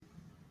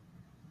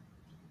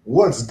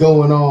What's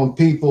going on,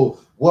 people?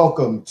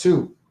 Welcome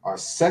to our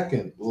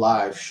second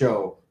live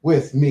show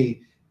with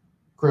me,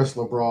 Chris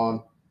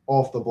LeBron,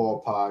 Off the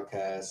Ball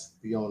Podcast,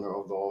 the owner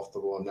of the Off the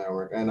Ball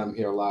Network, and I'm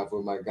here live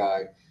with my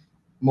guy,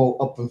 Mo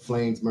Up in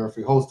Flames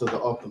Murphy, host of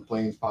the Up in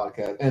Flames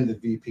Podcast and the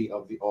VP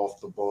of the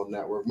Off the Ball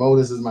Network. Mo,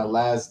 this is my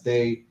last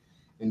day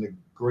in the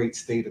great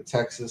state of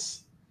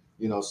Texas,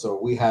 so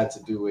we had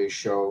to do a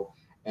show,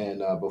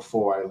 and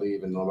before I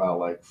leave in about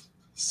like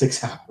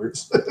 6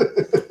 hours.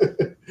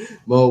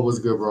 Mo, what's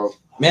good, bro?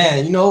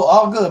 Man,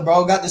 all good,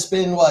 bro. Got to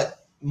spend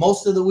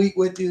most of the week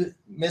with you.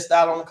 Missed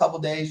out on a couple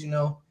days,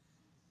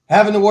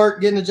 having to work,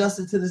 getting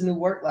adjusted to this new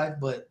work life.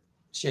 But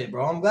shit,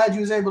 bro, I'm glad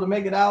you was able to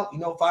make it out.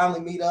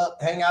 Finally meet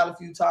up, hang out a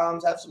few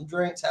times, have some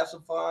drinks, have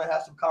some fun,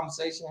 have some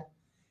conversation,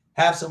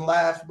 have some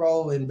laughs,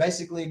 bro, and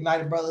basically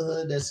ignite a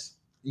brotherhood that's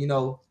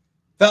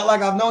felt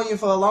like I've known you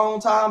for a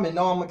long time and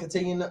know I'm gonna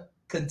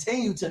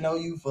continue to know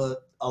you for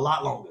a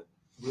lot longer.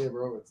 Yeah,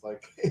 bro. It's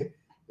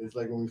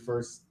like when we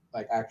first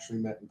actually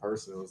met in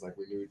person. It was like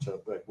we knew each other,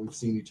 like we've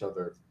seen each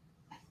other,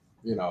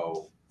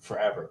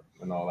 forever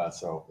and all that.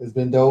 So it's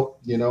been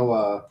dope.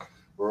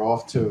 We're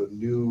off to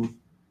new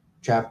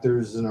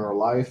chapters in our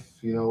life.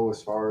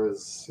 As far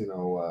as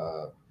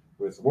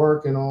with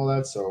work and all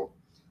that. So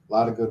a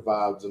lot of good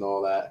vibes and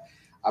all that.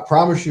 I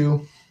promise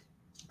you,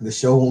 the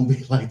show won't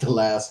be like the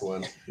last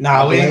one.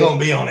 Nah, we ain't gonna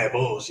be on that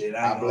bullshit.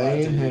 I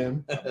blame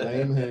him.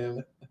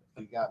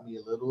 He got me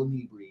a little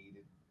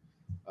inebriated,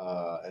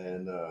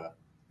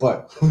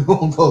 but we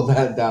won't go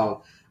that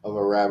down of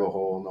a rabbit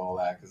hole and all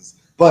that.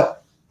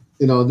 But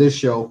this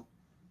show,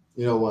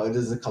 it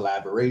is a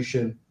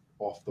collaboration,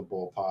 Off the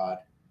Ball Pod,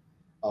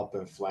 Up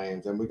in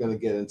Flames, and we're gonna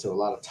get into a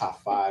lot of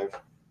top five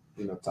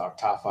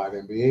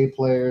NBA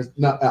players.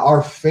 Now,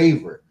 our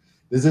favorite.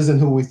 This isn't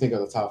who we think are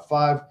the top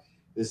five.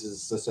 This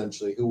is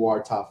essentially who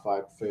our top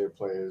five favorite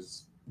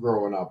players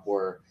growing up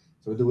were.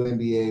 So we'll do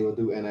NBA, we'll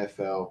do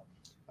NFL.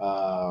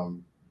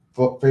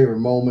 Favorite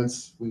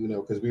moments,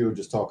 because we were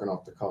just talking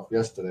off the cuff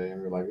yesterday,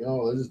 and we were like,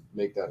 let's just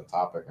make that a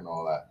topic and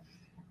all that.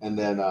 And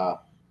then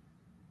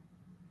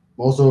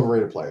most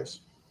overrated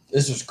players.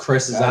 This was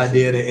Chris's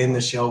idea to end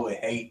the show with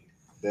hate.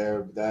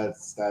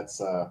 That's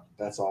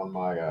on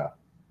my. I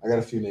got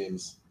a few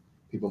names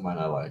people might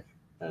not like,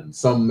 and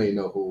some may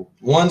know who.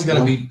 One's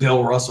gonna be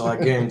Bill Russell, I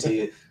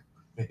guarantee it.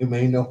 They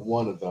may know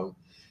one of them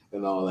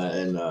and all that,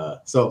 and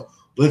so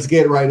let's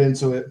get right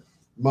into it.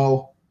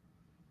 Mo,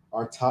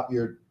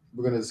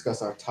 we're going to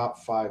discuss our top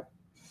five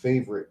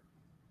favorite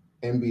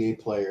NBA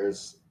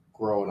players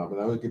growing up.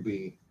 And that could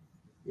be,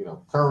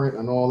 current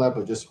and all that,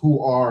 but just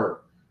who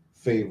our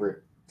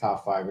favorite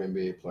top five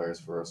NBA players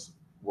for us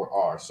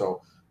are.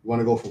 So you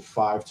want to go from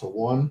 5 to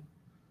 1,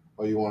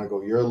 or you want to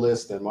go your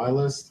list and my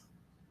list?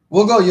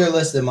 We'll go your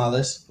list and my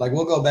list.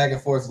 We'll go back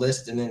and forth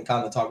list and then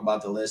kind of talk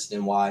about the list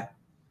and why.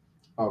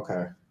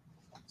 Okay.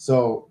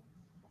 So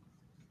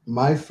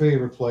one of my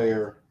favorite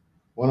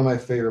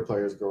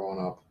players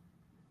growing up,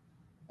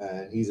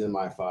 and he's in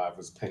my 5,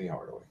 was Penny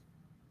Hardaway.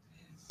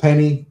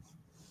 Penny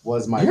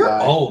was my guy.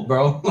 You're old,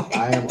 bro.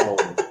 I am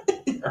old.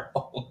 You're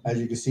old. As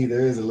you can see,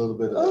 there is a little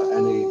bit of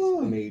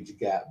an age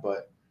gap,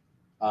 but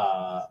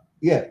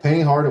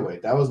Penny Hardaway.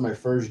 That was my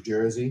first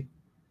jersey,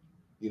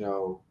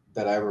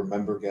 that I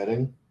remember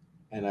getting,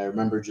 and I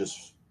remember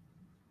just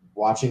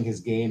watching his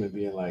game and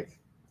being like,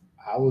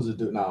 how was it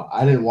doing? Now,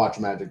 I didn't watch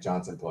Magic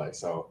Johnson play,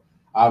 so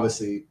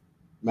obviously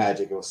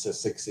Magic was a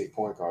 6'8"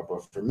 point guard,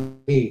 but for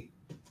me,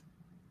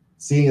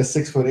 seeing a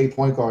 6'8"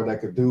 point guard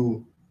that could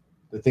do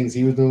the things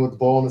he was doing with the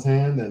ball in his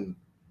hand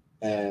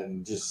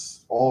and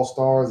just all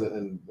stars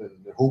and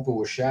hooping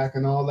with Shaq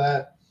and all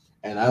that.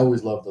 And I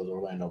always loved those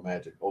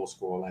old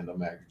school Orlando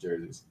Magic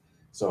jerseys.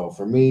 So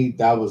for me,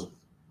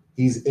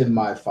 he's in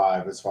my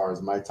 5 as far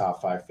as my top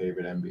 5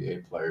 favorite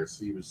NBA players.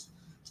 He was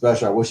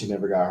special. I wish he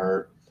never got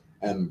hurt.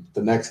 And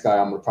the next guy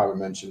I'm going to probably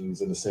mention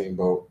is in the same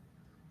boat.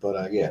 But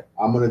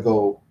I'm going to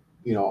go,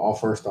 all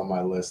first on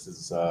my list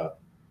is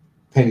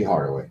Penny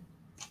Hardaway.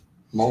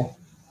 Mo?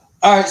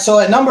 All right, so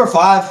at number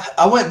 5,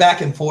 I went back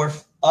and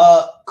forth.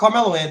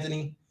 Carmelo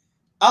Anthony.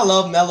 I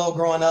love Melo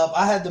growing up.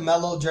 I had the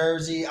Melo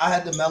jersey. I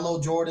had the Melo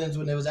Jordans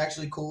when it was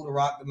actually cool to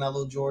rock the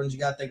Melo Jordans. You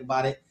got to think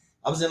about it.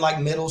 I was in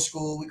middle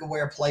school. We could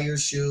wear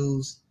players'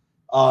 shoes,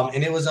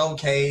 and it was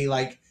okay.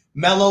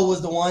 Melo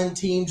was the one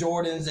Team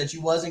Jordans that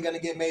you wasn't going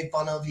to get made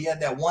fun of. He had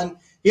that one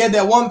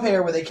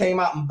pair where they came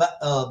out in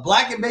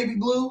black and baby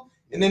blue.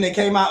 And then they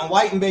came out in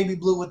white and baby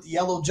blue with the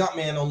yellow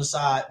Jumpman on the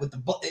side with the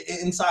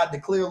inside the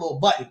clear little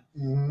button.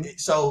 Mm-hmm.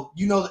 So,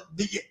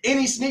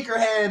 any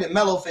sneakerhead and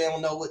Melo fan will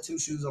know what 2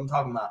 shoes I'm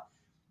talking about.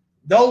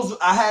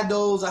 I had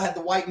those. I had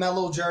the white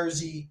Melo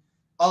jersey.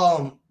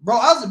 Bro,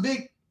 I was a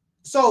big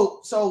 –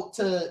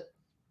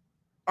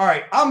 all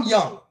right, I'm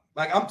young.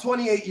 I'm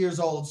 28 years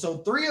old. So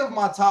 3 of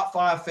my top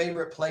 5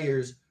 favorite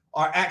players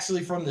are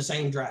actually from the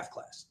same draft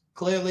class.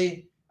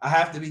 Clearly, I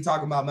have to be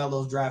talking about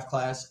Melo's draft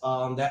class.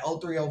 That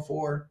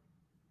 03-04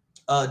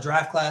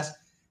 draft class.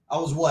 I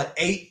was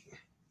 8?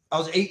 I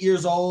was 8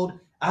 years old.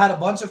 I had a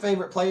bunch of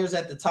favorite players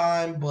at the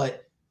time,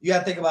 but you got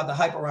to think about the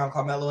hype around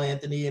Carmelo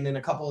Anthony and then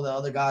a couple of the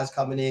other guys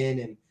coming in.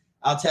 And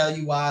I'll tell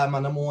you why my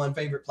number one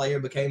favorite player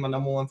became my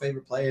number one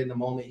favorite player in the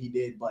moment he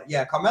did. But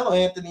yeah, Carmelo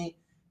Anthony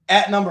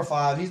at number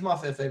 5, he's my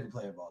 5th favorite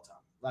player of all time.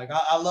 Like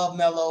I love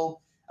Melo.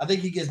 I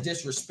think he gets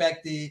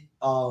disrespected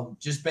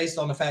just based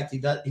on the fact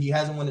he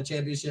hasn't won a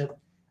championship.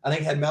 I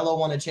think had Melo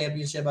won a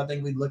championship, I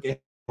think we'd look at him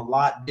a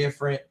lot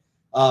different.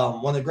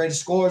 One of the greatest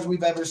scorers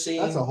we've ever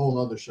seen. That's a whole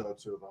other show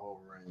too, the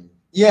whole ring.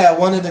 Yeah,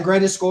 one of the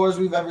greatest scorers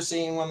we've ever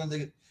seen. One of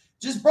the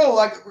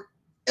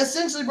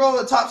essentially, bro,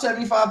 a top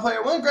 75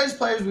 player, one of the greatest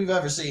players we've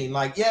ever seen.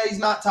 Like, yeah, he's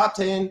not top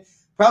 10,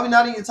 probably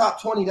not even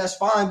top 20. That's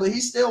fine, but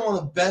he's still one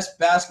of the best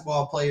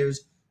basketball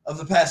players of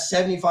the past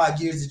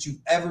 75 years that you've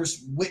ever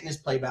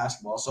witnessed play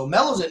basketball. So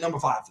Melo's at number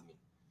 5 for me.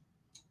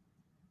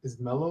 Is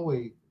Melo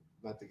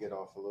not to get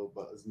off a little,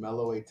 but is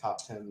Melo a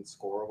top 10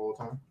 scorer of all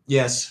time?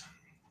 Yes.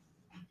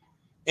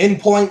 In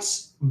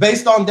points,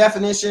 based on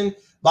definition,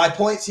 by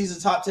points, he's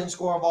a top 10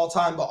 scorer of all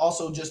time, but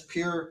also just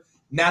pure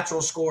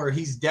natural scorer.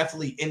 He's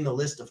definitely in the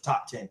list of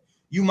top 10.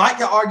 You might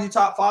get argue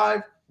top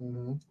 5.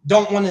 Mm-hmm.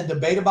 Don't want to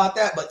debate about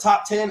that, but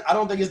top 10, I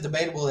don't think it's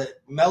debatable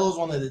that Melo's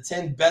one of the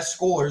 10 best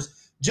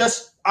scorers.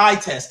 Just eye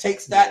test, take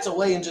stats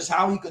away and just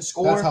how he could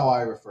score. That's how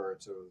I refer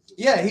to it.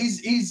 Yeah,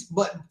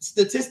 but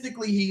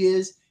statistically he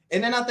is.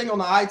 And then I think on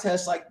the eye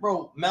test, like,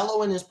 bro,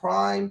 Melo in his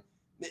prime,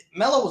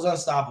 Melo was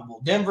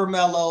unstoppable. Denver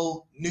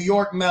Melo, New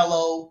York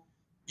Melo,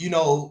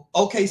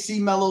 OKC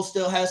Melo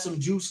still has some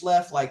juice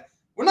left. Like,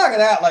 we're not going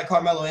to act like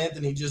Carmelo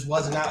Anthony just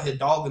wasn't out here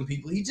dogging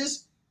people. He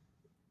just,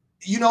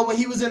 when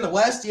he was in the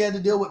West, he had to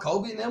deal with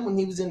Kobe and them. When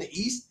he was in the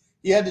East,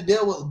 he had to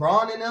deal with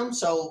LeBron and them.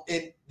 So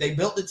they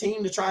built the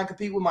team to try and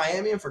compete with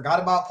Miami and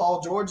forgot about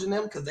Paul George and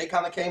them because they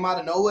kind of came out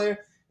of nowhere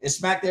and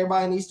smacked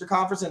everybody in the Eastern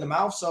Conference in the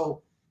mouth.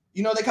 So,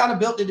 they kind of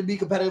built it to be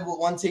competitive with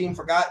one team,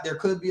 forgot there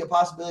could be a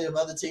possibility of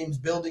other teams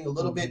building a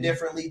little bit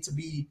differently to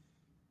be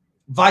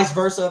vice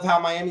versa of how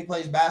Miami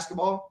plays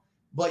basketball.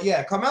 But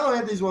yeah, Carmelo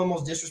Anthony's one of the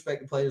most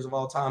disrespected players of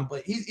all time.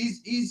 But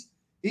he's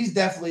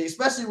definitely,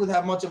 especially with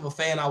how much of a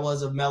fan I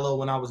was of Melo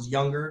when I was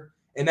younger,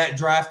 and that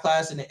draft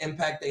class and the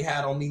impact they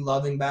had on me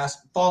loving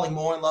falling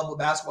more in love with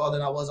basketball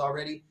than I was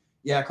already.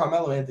 Yeah,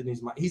 Carmelo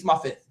Anthony's he's my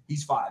 5th.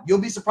 He's 5.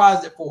 You'll be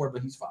surprised at 4,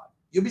 but he's 5.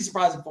 You'll be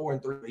surprised at 4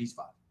 and 3, but he's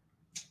 5.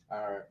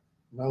 All right.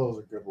 Melo's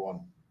a good one.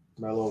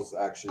 Melo's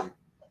actually,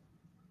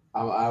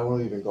 I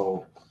won't even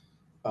go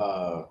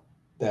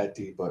that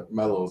deep, but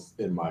Melo's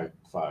in my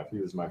 5. He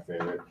was my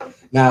favorite.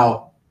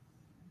 Now,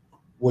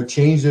 what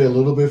changed it a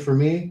little bit for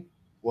me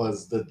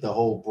was the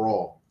whole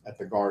brawl at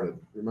the Garden.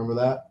 Remember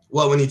that?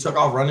 What, when he took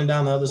off running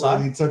down the other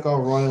side? He took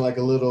off running like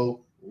a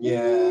little.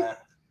 Yeah.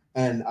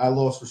 And I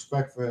lost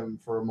respect for him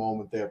for a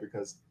moment there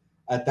because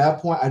at that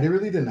point, I didn't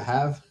really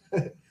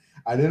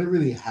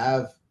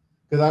have,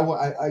 because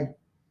I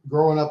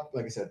growing up,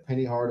 like I said,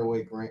 Penny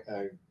Hardaway,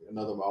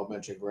 I'll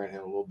mention Grant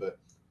Hill a little bit,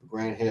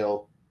 Grant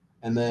Hill,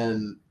 and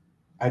then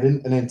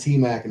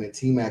T-Mac, and then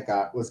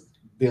T-Mac was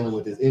dealing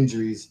with his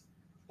injuries,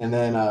 and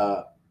then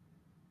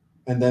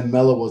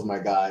Melo was my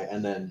guy,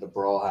 and then the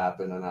brawl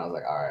happened, and I was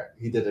like, all right,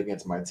 he did it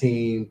against my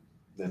team.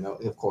 Then,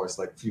 of course,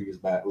 like a few years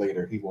back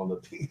later, he wound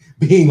up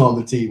being on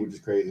the team, which is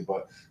crazy.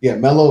 But yeah,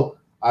 Melo,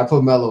 I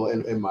put Melo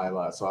in my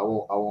lot, so I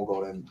won't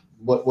go in.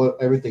 What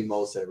everything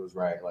Mo said was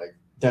right. Like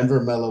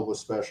Denver Melo was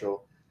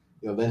special.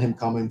 Then him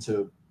coming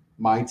to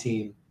my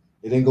team,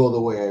 it didn't go the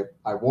way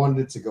I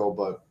wanted it to go,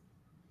 but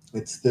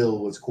it still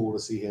was cool to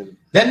see him.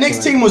 That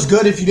Knicks team was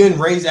good if you didn't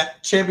raise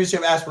that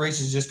championship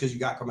aspirations just because you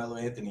got Carmelo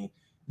Anthony.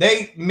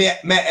 They met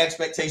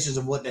expectations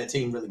of what that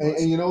team really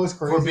was. And you know what's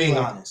crazy? For being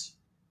honest.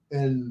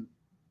 And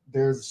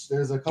there's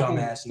a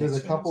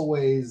couple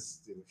ways.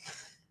 Dude,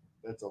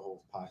 that's a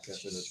whole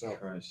podcast in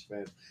itself,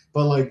 man.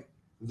 But like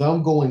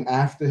them going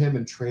after him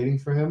and trading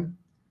for him.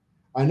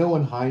 I know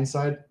in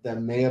hindsight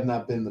that may have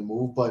not been the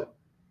move, but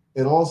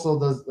it also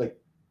does, like,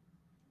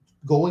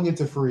 going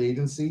into free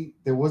agency,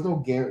 there was no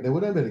guarantee. There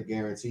would have been a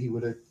guarantee he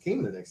would have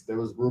came to the Knicks. There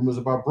was rumors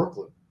about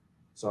Brooklyn.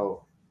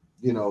 So,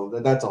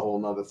 that's a whole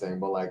nother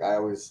thing. But, like, I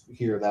always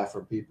hear that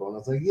from people. And I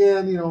was like,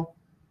 yeah,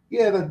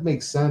 that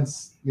makes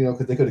sense,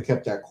 because they could have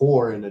kept that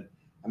core. And then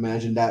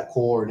imagine that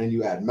core, and then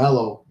you add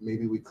Melo.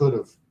 Maybe we could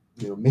have,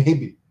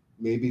 maybe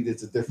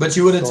it's a different. But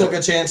you would have took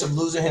a chance of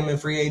losing him in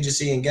free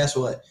agency. And guess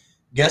what?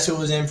 Guess who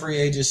was in free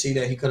agency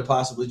that he could have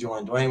possibly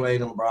joined? Dwayne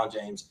Wade and LeBron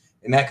James.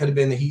 And that could have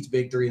been the Heat's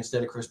big 3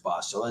 instead of Chris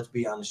Bosh. So let's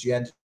be honest. You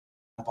had to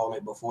jump on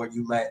it before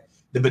you let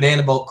the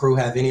Banana Boat crew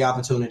have any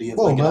opportunity of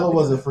linking up. Melo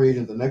was a free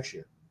agent the next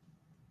year.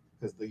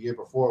 Because the year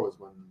before was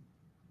when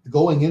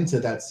going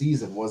into that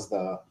season was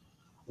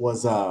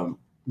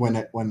when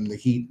the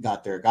Heat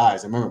got their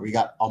guys. I remember we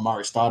got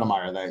Amari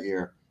Stoudemire that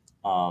year.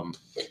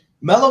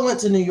 Melo went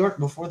to New York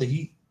before the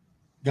Heat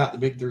got the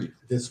big 3.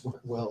 This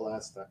went well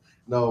last time.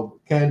 No,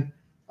 Ken,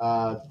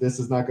 this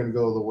is not going to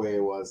go the way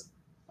it was.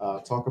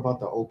 Talk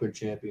about the Open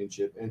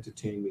Championship.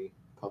 Entertain me,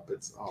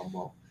 puppets. Oh,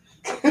 Mo.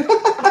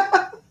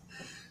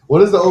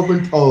 What is the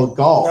Open? Oh,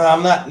 golf. No,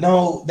 I'm not.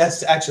 No,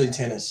 that's actually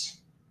tennis.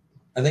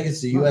 I think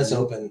it's the U.S.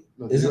 Open.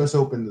 No, the U.S.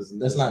 Open is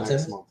that's not next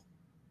tennis. month.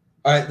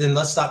 All right, then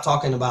let's stop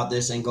talking about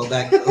this and go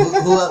back.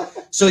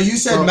 So you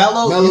said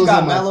Melo. You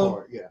got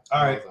Melo. Yeah.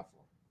 All right.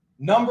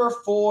 Number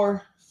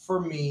 4 for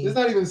me. It's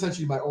not even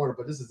essentially my order,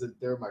 but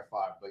they're my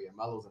 5. But yeah,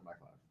 Melo's in my 5.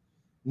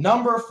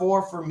 Number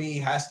 4 for me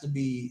has to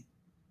be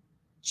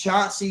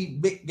Chauncey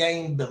Big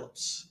Game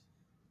Billups.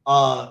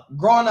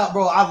 Growing up,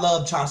 bro, I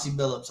love Chauncey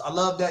Billups. I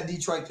love that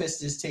Detroit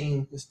Pistons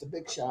team. Mr.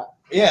 Big Shot.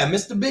 Yeah,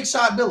 Mr. Big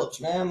Shot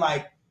Billups, man.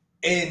 Like,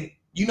 and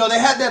you know, they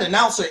had that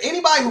announcer.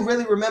 Anybody who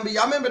really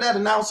y'all remember that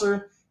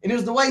announcer? And it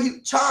was the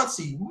way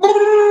Chauncey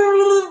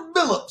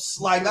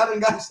Billups. Like, I didn't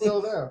got He's still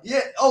there.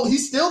 Yeah. Oh,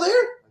 he's still there?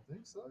 I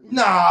think so. Yeah.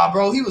 Nah,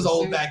 bro, he was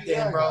old back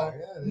then, bro.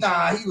 Yeah,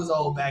 nah, he was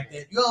old back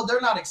then. Yo,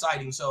 they're not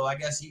exciting, so I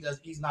guess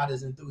he's not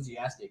as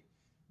enthusiastic.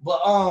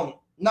 But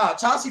nah,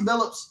 Chauncey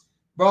Billups,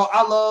 bro,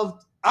 I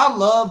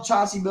love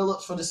Chauncey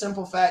Billups for the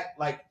simple fact,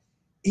 like,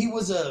 he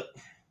wasn't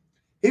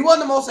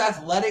the most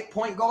athletic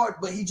point guard,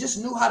 but he just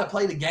knew how to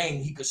play the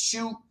game. He could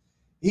shoot.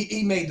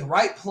 He made the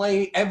right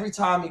play every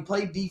time. He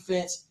played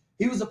defense.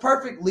 He was the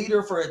perfect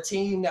leader for a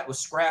team that was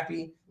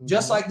scrappy,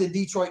 just like the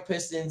Detroit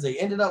Pistons. They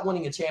ended up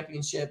winning a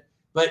championship.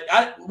 But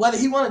whether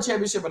he won a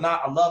championship or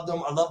not, I loved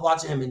him. I love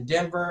watching him in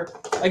Denver.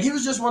 Like, he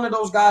was just one of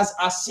those guys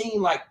I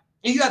seen, like,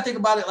 and you got to think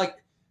about it, like,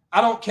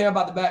 I don't care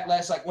about the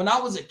backlash. Like, when I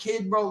was a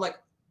kid, bro, like,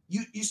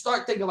 you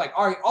start thinking, like,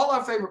 all right, all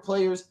our favorite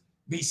players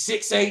be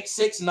 6'8",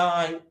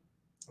 6'9",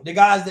 the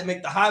guys that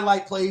make the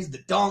highlight plays, the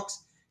dunks,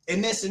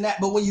 and this and that.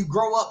 But when you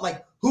grow up,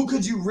 like, who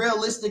could you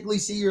realistically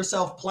see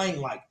yourself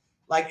playing like?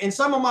 Like, in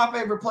some of my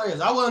favorite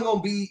players, I wasn't going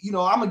to be, you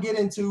know, I'm going to get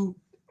into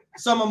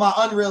some of my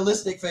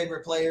unrealistic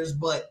favorite players,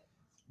 but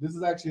this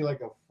is actually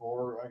like a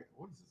 4.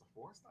 What is this, a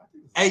 4-star?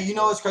 Hey, you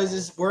know what's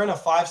crazy? We're in a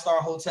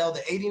 5-star hotel. The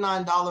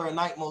 $89 a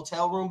night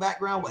motel room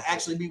background would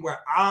actually be where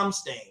I'm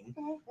staying.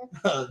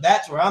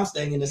 That's where I'm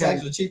staying, and it's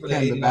actually cheaper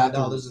than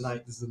 $89 a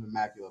night. This is an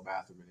immaculate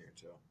bathroom in here,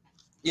 too.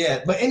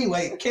 Yeah, but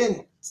anyway,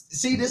 Ken,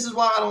 see, this is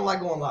why I don't like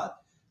going live.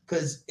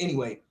 Because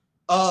anyway,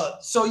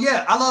 so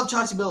yeah, I love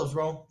Chauncey Billups,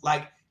 bro.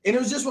 Like, and it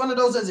was just one of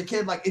those as a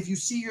kid, like, if you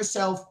see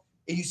yourself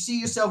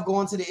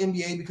going to the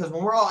NBA, because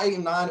when we're all 8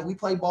 and 9 and we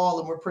play ball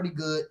and we're pretty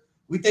good,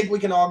 we think we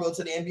can all go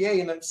to the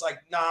NBA, and it's like,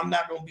 nah, I'm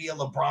not going to be a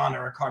LeBron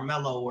or a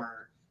Carmelo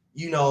or,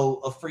 you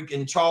know, a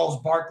freaking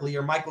Charles Barkley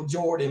or Michael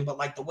Jordan. But,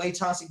 like, the way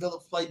Chauncey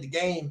Billups played the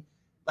game,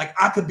 like,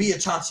 I could be a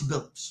Chauncey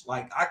Billups.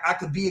 Like, I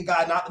could be a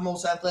guy, not the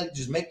most athletic,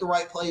 just make the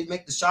right plays,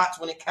 make the shots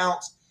when it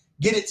counts,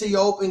 get it to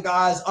your open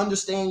guys,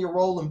 understand your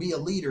role, and be a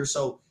leader.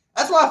 So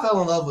that's why I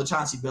fell in love with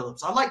Chauncey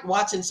Billups. I like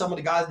watching some of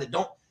the guys that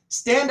don't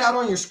stand out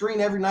on your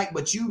screen every night,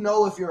 but you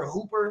know if you're a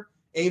hooper,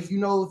 if you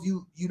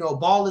know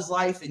ball is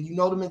life, and you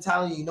know the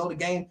mentality, you know the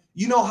game,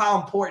 you know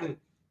how important.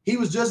 He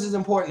was just as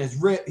important as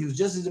Rip. He was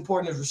just as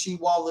important as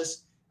Rasheed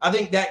Wallace. I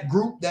think that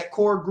group, that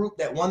core group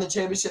that won the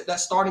championship, that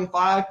starting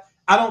 5,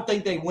 I don't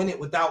think they win it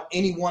without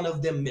any one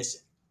of them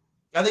missing.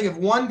 I think if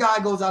one guy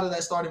goes out of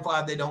that starting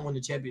 5, they don't win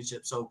the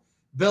championship. So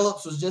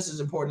Billups was just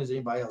as important as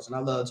anybody else, and I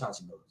love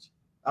Chauncey Billups.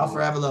 I'll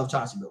forever love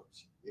Chauncey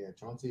Billups. Yeah,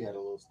 Chauncey had a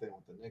little stint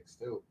with the Knicks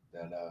too.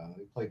 That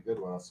he played good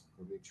with us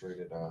when we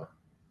traded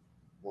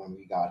when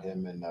we got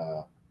him, and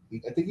I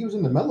think he was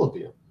in the Melo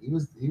deal. He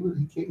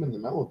came in the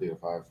Melo deal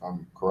if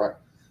I'm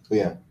correct. But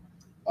yeah,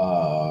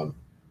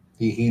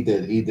 he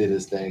did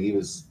his thing. He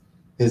was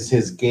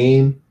his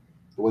game,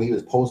 the way he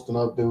was posting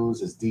up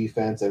dudes, his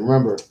defense, and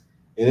remember,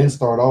 it didn't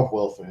start off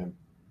well for him.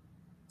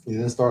 It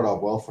didn't start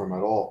off well for him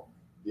at all.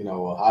 You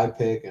know, a high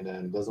pick and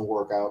then doesn't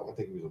work out. I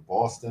think he was in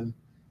Boston,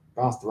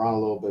 bounced around a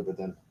little bit, but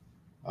then,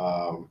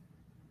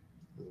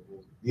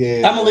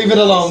 yeah. I'm gonna leave it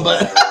alone,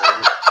 but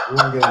we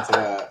won't get into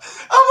that.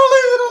 I'm gonna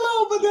leave it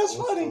alone, but that's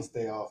funny. We'll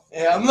stay off.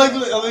 Yeah, I'm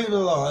leaving it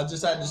alone. I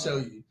just had to show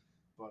you.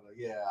 But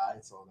yeah, I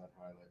saw that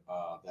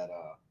highlight.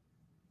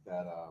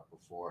 That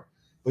before.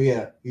 But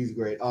yeah, he's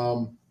great.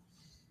 I'll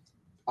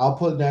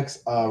put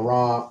next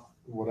Ron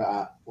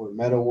with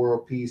Meta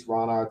World Peace,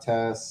 Ron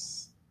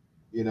Artest.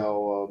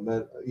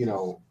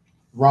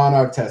 Ron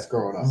Artest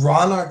growing up.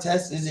 Ron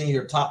Artest is in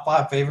your top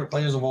 5 favorite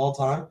players of all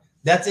time.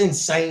 That's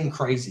insane,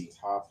 crazy.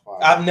 Top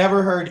 5. I've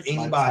never heard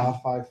anybody. My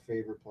top 5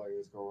 favorite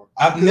players growing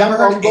up. I've never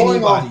heard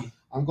anybody.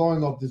 I'm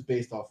going off just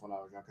based off when I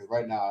was young, because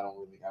right now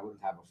I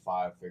wouldn't have a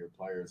 5 favorite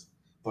players.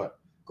 But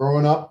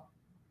growing up,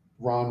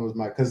 Ron was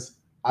because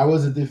I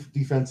was a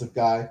defensive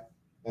guy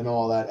and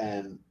all that,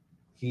 and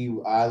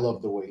I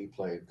loved the way he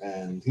played,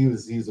 and he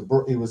was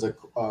a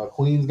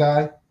Queens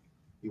guy.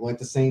 He went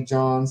to St.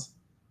 John's.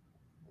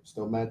 I'm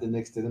still mad the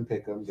Knicks didn't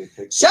pick him.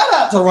 Shout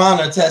out to Ron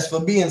Artest for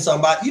being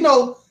somebody,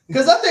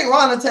 because I think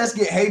Ron Artest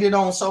get hated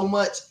on so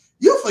much.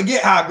 You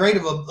forget how great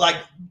of a like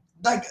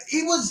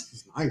he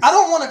was. Nice. I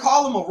don't want to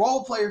call him a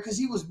role player because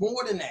he was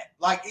more than that.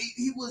 Like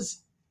he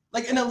was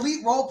like an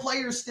elite role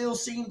player. Still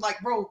seemed like,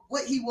 bro,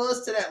 what he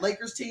was to that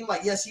Lakers team.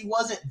 Like, yes, he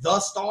wasn't the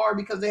star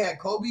because they had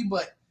Kobe,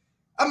 but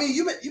I mean,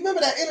 you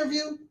remember that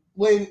interview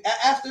when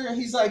after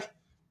he's like,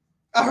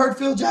 I heard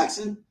Phil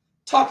Jackson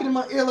talking in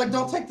my ear like,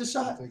 don't take the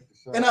shot.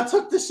 And I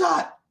took the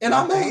shot and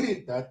I made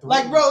it.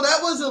 Like, bro, that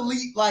was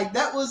elite. Like,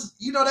 that was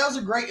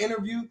a great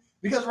interview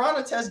because Ron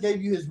Artest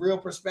gave you his real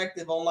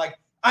perspective on, like,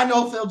 I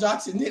know Phil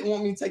Jackson didn't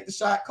want me to take the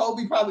shot.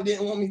 Kobe probably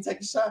didn't want me to take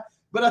the shot.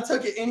 but I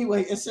took it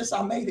anyway. And since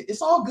I made it,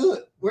 it's all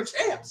good. We're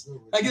champs.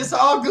 Like, it's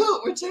all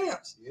good. We're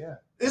champs. Yeah.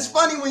 It's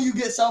funny when you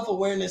get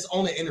self-awareness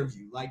on an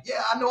interview. Like,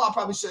 yeah, I know I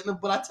probably shouldn't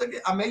have, but I took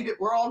it. I made it.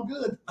 We're all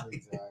good.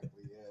 Exactly.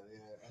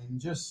 Yeah.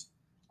 And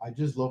I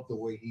just love the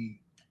way he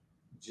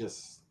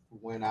just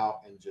went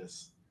out and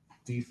just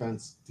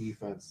defense.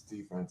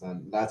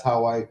 And that's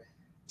how I,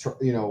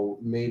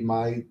 made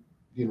my,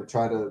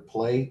 try to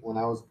play when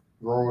I was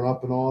growing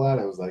up and all that.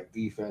 It was like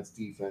defense.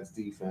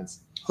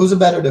 Who's a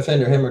better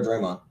defender, him or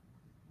Draymond?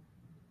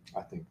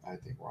 I think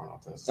Ron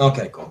Artest.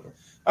 Okay, cool.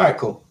 All right,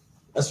 cool.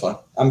 That's fine.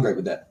 I'm great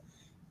with that.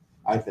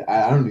 I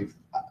don't even.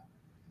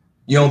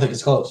 You don't think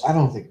it's close? I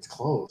don't think it's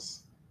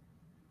close.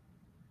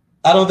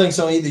 I don't think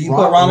so either. You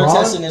put Ron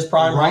Artest in his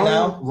prime right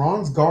now.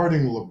 Ron's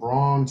guarding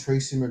LeBron,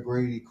 Tracy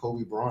McGrady,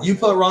 Kobe Bryant. You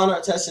put Ron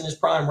Artest in his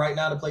prime right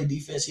now to play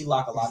defense. He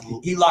lock a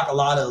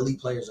lot of elite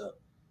players up.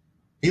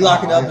 He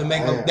lock it up and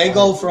make them. They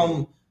go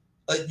from,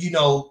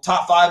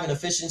 top 5 in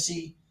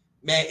efficiency.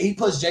 Man, he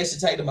puts Jason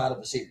Tatum out of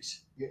a series.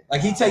 Yeah.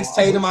 Like, he takes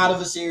Tatum out of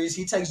a series.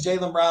 He takes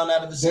Jaylen Brown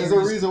out of a series.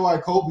 There's a reason why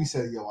Kobe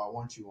said, "Yo, I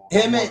want you on."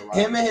 Him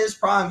in his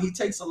prime, he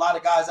takes a lot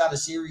of guys out of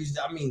series.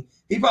 I mean,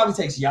 he probably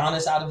takes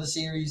Giannis out of a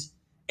series,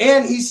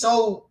 and he's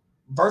so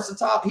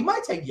versatile. He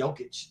might take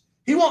Jokic.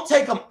 He won't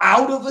take him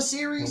out of a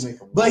series,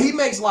 but he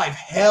makes life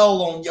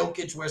hell on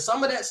Jokic. Where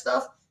some of that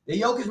stuff that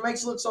Jokic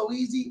makes look so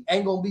easy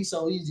ain't gonna be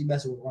so easy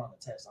messing with Ron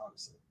Artest,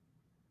 honestly.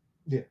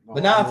 Yeah,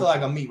 but now I feel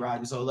like I'm meat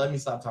riding, so let me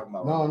stop talking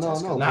about Ron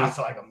Artest. No. Now I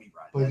feel like I'm meat riding.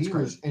 But he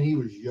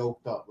was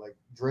yoked up. Like,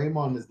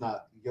 Draymond is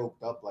not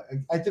yoked up. Like,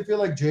 I feel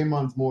like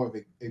Draymond's more of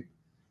a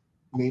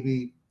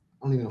maybe,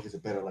 I don't even know if he's a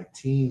better like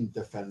team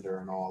defender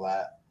and all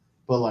that.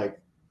 But like,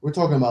 we're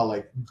talking about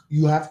like,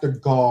 you have to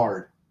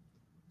guard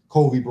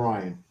Kobe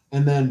Bryant,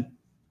 and then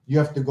you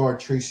have to guard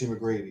Tracy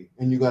McGrady,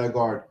 and you got to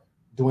guard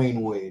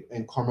Dwayne Wade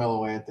and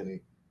Carmelo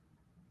Anthony.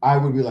 I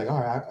would be like, all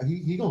right,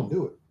 he gonna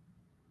do it.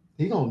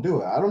 He gonna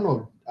do it. I don't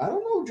know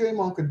if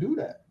Draymond could do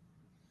that.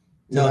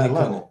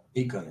 No,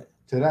 he couldn't.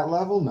 To that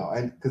level, no.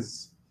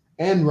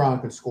 And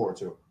Ron could score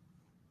too.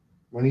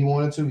 When he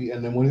wanted to,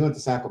 and then when he went to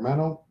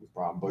Sacramento, no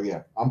problem. But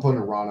yeah, I'm putting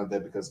Ron on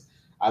there because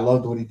I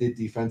loved what he did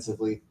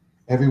defensively.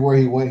 Everywhere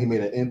he went, he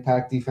made an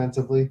impact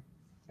defensively.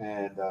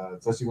 And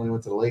especially when he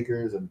went to the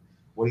Lakers and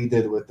what he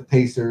did with the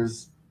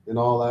Pacers and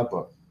all that.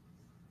 But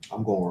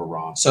I'm going with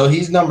Ron. So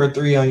he's number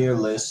 3 on your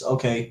list.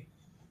 Okay.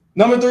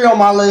 Number 3 on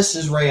my list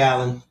is Ray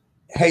Allen.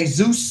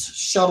 Jesus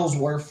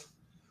Shuttlesworth,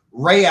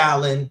 Ray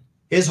Allen,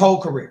 his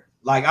whole career.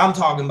 Like, I'm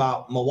talking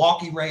about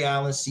Milwaukee Ray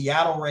Allen,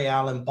 Seattle Ray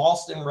Allen,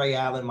 Boston Ray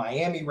Allen,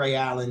 Miami Ray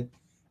Allen.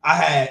 I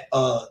had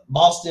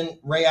Boston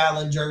Ray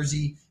Allen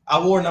jersey.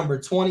 I wore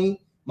number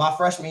 20 my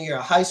freshman year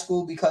of high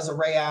school because of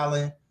Ray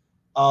Allen.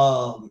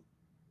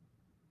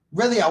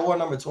 Really, I wore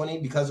number 20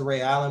 because of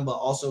Ray Allen, but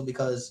also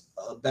because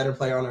a better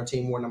player on our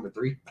team wore number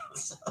 3.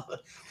 So,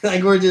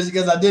 like, we're just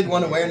because I did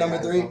want to wear number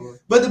 3,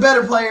 but the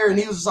better player, and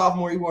he was a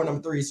sophomore, he wore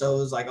number 3. So it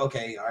was like,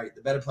 okay, all right,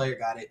 the better player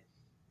got it.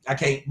 I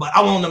can't, but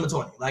I want number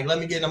 20. Like, let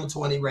me get number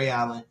 20, Ray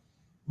Allen.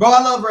 Bro,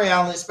 I love Ray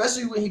Allen,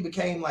 especially when he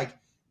became like,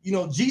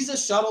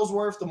 Jesus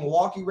Shuttlesworth, the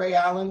Milwaukee Ray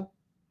Allen,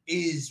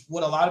 is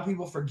what a lot of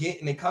people forget,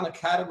 and they kind of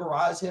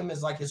categorize him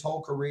as like his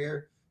whole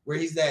career, where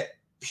he's that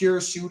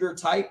pure shooter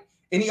type.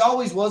 And he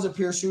always was a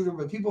pure shooter,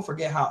 but people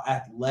forget how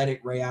athletic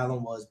Ray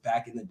Allen was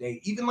back in the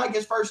day, even like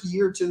his first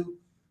year or two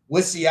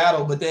with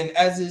Seattle. But then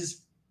as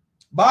his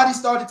body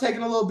started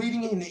taking a little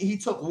beating and he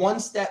took one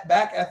step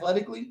back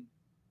athletically,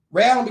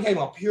 Ray Allen became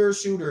a pure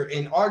shooter,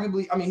 and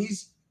arguably, I mean,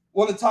 he's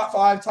one of the top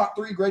 5, top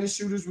 3 greatest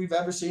shooters we've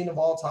ever seen of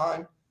all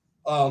time.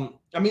 I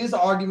mean, it's an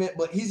argument,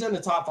 but he's in the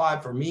top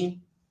 5 for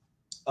me.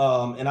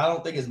 And I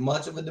don't think it's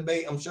much of a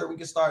debate. I'm sure we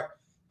can start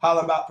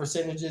hollering about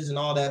percentages and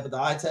all that, but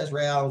the eye test,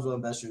 Ray Allen was one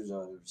of the best shooters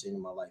I've ever seen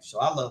in my life. So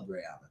I love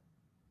Ray Allen.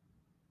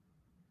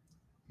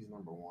 He's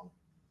number 1.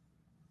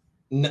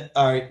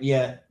 All right,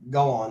 yeah,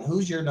 go on.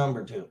 Who's your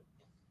number 2?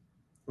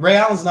 Ray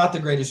Allen's not the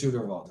greatest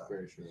shooter of all time.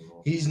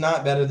 He's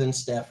not better than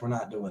Steph. We're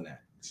not doing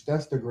that.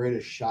 Steph's the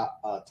greatest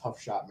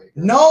tough shot maker.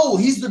 No,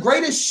 he's the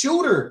greatest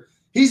shooter.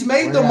 He's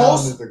made Ray the Allen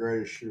most. Is the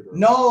greatest shooter.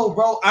 No,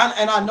 bro.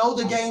 I know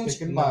the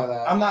games. No,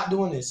 I'm not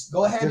doing this.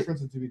 Go ahead.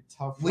 Difference to be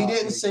tough. We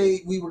didn't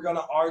say we were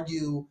gonna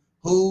argue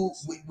who.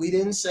 We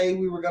didn't say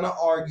we were gonna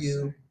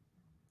argue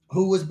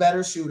who was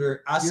better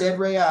shooter. I said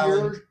Ray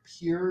Allen.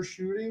 Pure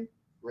shooting.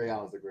 Ray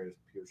Allen's the greatest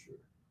pure shooter.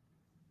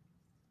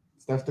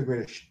 Steph's the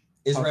greatest.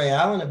 Is Ray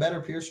Allen a better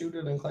pure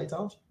shooter than Klay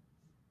Thompson?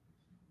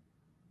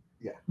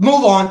 Yeah.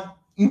 Move on.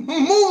 Move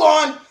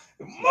on.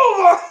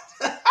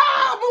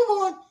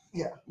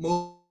 Yeah.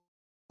 Move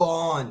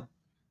on.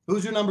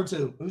 Who's your number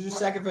 2? Who's your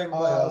second favorite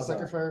player?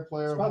 Second favorite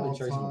player of all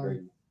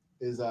time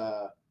is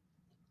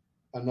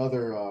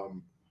another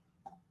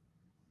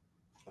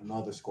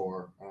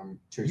scorer.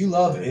 You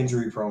love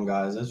injury-prone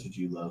guys. That's what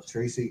you love.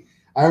 Tracy.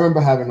 I remember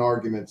having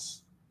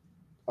arguments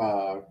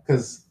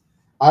because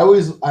I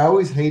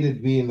always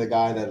hated being the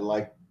guy that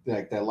liked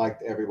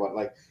everybody.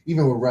 Like,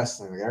 even with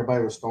wrestling, like,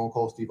 everybody was Stone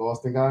Cold Steve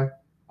Austin guy.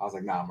 I was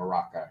like, nah, I'm a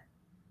Rock guy.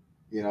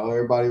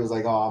 Everybody was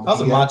like, oh,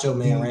 I'm a Macho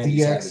Man, Randy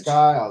DX Savage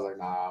guy. I was like,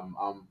 nah,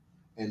 I'm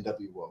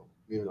NWO.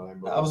 Even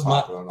though I was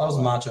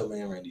Macho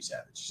Man Randy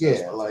Savage.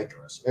 Yeah, like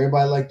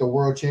everybody liked the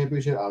World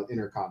Championship. I was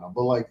Intercontinental,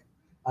 but like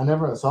I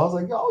never. So I was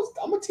like, yo,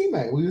 I'm a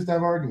T-Mac. We used to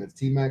have arguments,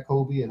 T-Mac,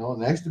 Kobe, and all.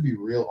 And there used to be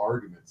real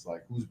arguments,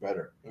 like who's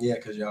better. Yeah,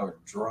 because y'all were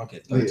drunk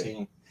at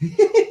 13.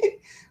 Yeah.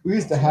 We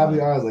used to have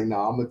the arguments. Like, no,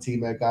 I'm a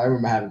T-Mac guy. I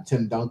remember having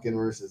Tim Duncan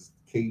versus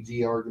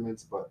KG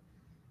arguments, but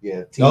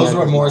yeah, T-Mac those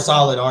were more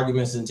solid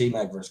arguments than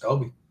T-Mac versus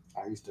Kobe.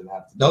 I used to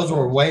have to. Those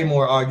were way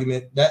more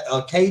argument. That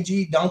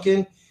KG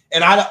Duncan,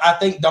 and I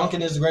think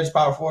Duncan is the greatest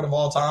power forward of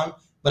all time.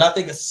 But I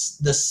think the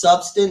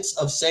substance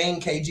of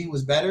saying KG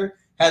was better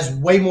has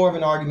way more of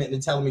an argument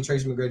than telling me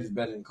Tracy McGrady is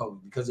better than Kobe.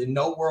 Because in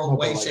no world,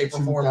 way, like shape,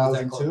 or form was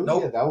that close.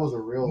 Nope. Yeah, that was a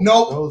real.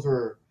 Nope. Those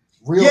were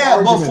real. Yeah,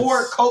 arguments.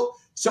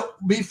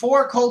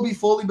 before Kobe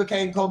fully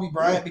became Kobe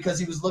Bryant because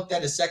he was looked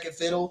at as second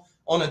fiddle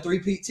on a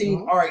three-peat team.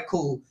 Mm-hmm. All right,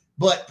 cool.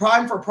 But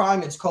prime for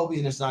prime, it's Kobe,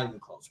 and it's not even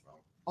close, bro.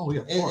 Oh,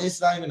 yeah.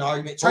 It's not even an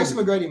argument. Tracy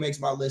McGrady makes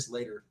my list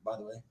later, by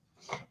the way.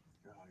 Oh,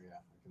 yeah.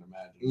 I can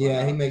imagine.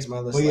 Yeah, he makes my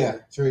list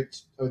later.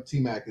 Yeah,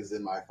 T-Mac is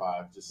in my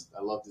 5. Just,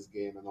 I love this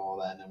game and all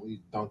that. And then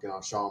we dunking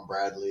on Sean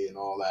Bradley and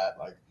all that.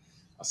 Like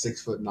a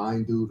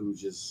 6'9" dude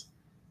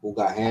who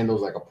got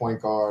handles like a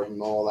point guard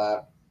and all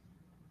that.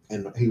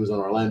 And he was on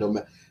Orlando.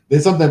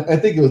 There's something, I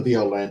think it was the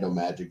Orlando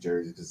Magic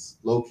jersey because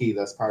low-key,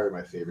 that's probably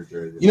my favorite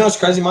jersey. You know what's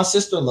crazy? My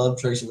sister loved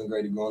Tracy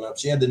McGrady growing up.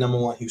 She had the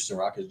 #1 Houston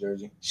Rockets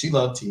jersey. She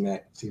loved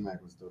T-Mac.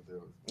 T-Mac was still there.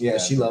 Yeah,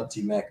 she loved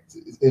T-Mac.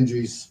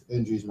 Injuries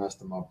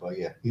messed him up, but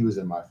yeah, he was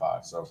in my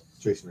 5, so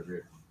Tracy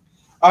McGrady.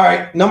 All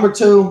right, number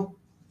 2.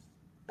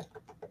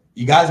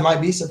 You guys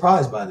might be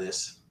surprised by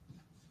this.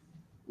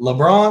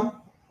 LeBron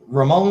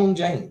Ramon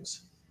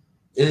James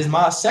is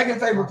my second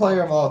favorite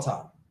player of all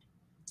time.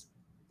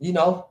 You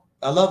know,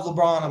 I love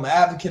LeBron. I'm an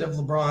advocate of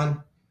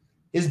LeBron.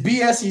 His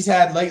BS he's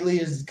had lately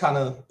is kind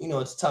of,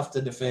 it's tough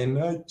to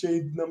defend. I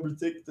changed number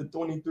 6 to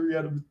 23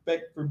 out of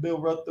respect for Bill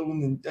Russell.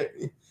 And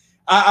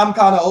I'm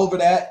kind of over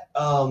that.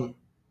 As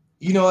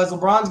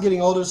LeBron's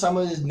getting older, some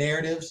of his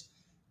narratives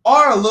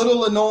are a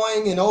little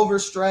annoying and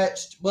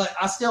overstretched, but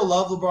I still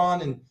love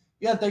LeBron. And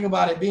you got to think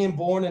about it, being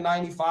born in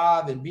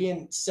 95 and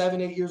being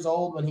 7-8 years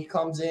old when he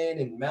comes in,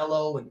 and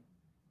Melo and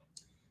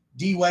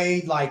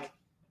D-Wade, like,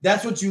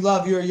 that's what you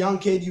love. You're a young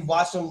kid. You've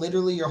watched them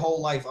literally your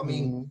whole life. I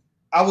mean,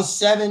 I was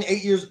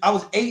 7-8 years. I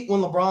was 8 when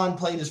LeBron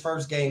played his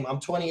first game. I'm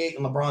 28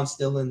 and LeBron's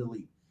still in the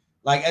league.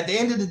 Like, at the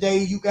end of the day,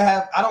 you can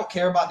have – I don't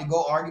care about the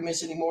GOAT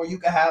arguments anymore. You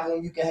can have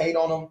them. You can hate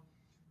on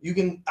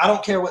them. I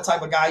don't care what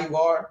type of guy you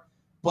are.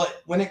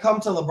 But when it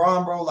comes to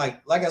LeBron, bro,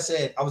 like I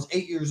said, I was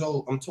 8 years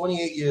old. I'm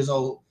 28 years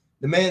old.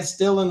 The man's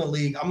still in the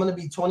league. I'm going to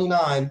be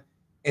 29,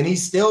 and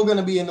he's still going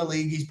to be in the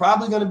league. He's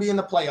probably going to be in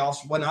the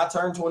playoffs when I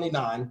turn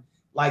 29.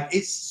 Like,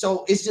 it's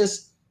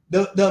just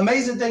the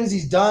amazing things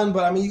he's done.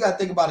 But, I mean, you got to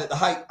think about it. The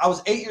hype. I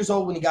was 8 years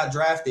old when he got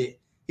drafted.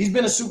 He's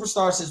been a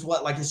superstar since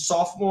his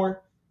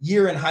sophomore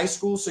year in high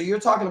school. So you're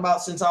talking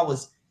about since I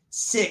was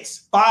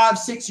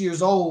 6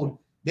 years old,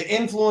 the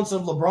influence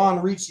of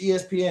LeBron reached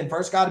ESPN.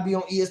 First guy to be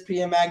on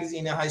ESPN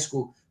magazine in high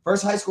school.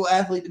 First high school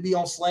athlete to be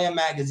on Slam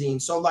magazine.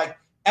 So, like,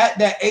 at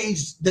that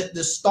age,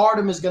 the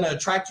stardom is going to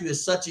attract you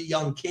as such a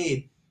young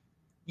kid.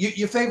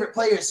 Your favorite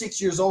player at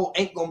 6 years old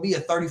ain't going to be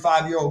a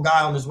 35-year-old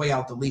guy on his way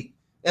out the league.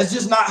 That's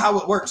just not how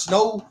it works.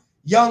 No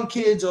young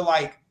kids are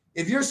like,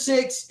 if you're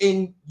 6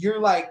 and you're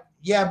like,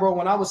 yeah, bro,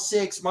 when I was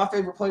 6, my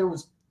favorite player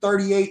was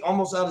 38,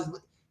 almost out of his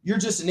 – you're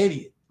just an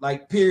idiot,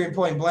 like, period,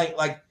 point blank.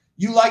 Like,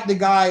 you like the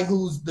guy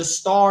who's the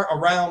star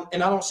around,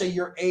 and I don't say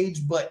your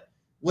age, but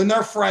when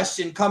they're fresh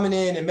and coming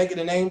in and making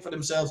a name for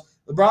themselves.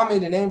 LeBron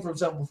made a name for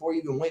himself before he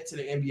even went to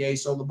the NBA.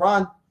 So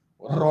LeBron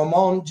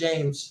Ramon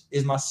James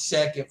is my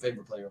second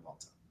favorite player of all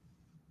time.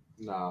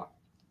 Nah,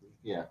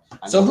 yeah.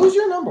 So who's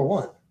your number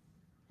 1?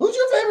 Who's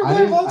your favorite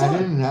player of all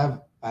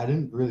time? I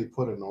didn't really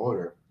put an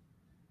order.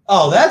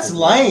 Oh, that's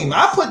lame.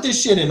 I put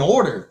this shit in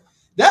order.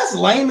 That's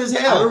lame as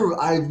hell.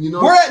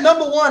 We're at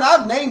number 1.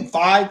 I've named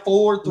 5,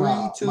 4, 3,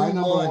 2, 1. My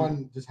number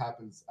 1 just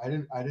happens. I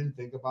didn't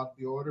think about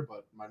the order,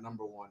 but my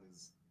number 1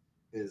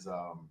 is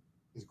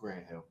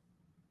Grant Hill.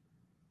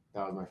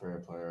 That was my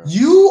favorite player.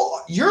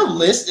 Your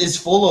list is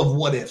full of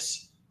what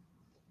ifs.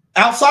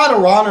 Outside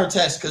of Ron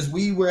Artest, because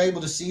we were able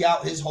to see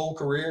out his whole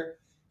career,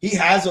 he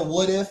has a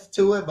what if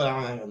to it, but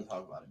I'm not going to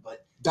talk about it.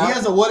 But he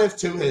has a what if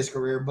to his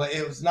career, but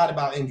it was not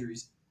about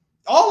injuries.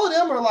 All of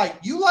them are like,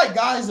 you like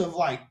guys of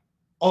like,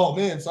 oh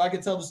man, so I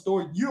can tell the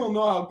story. You don't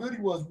know how good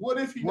he was. What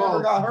if he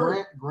never got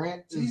hurt?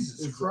 Grant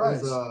Jesus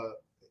Christ.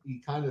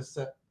 He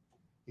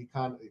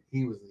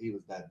was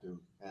that dude,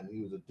 and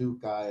he was a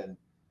Duke guy, and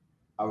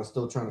I was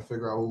still trying to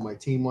figure out who my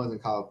team was in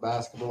college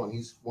basketball, and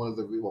he's one of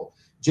the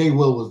Jay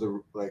Will was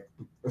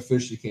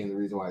officially came the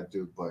reason why I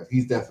Duke, but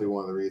he's definitely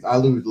one of the reasons. I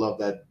always love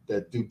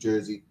that Duke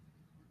jersey,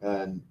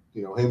 and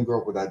him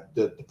grow up with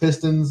the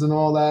Pistons and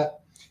all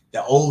that.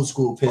 The old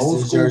school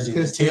Pistons jersey,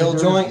 the tail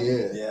joint,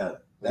 yeah,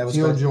 that was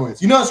crazy.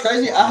 Joints. You know what's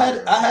crazy? I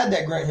had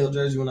that Grant Hill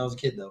jersey when I was a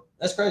kid though.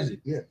 That's crazy.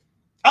 Yeah.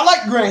 I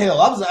like Grant Hill.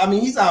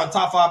 He's not a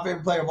top 5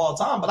 favorite player of all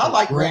time, but I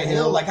like Grant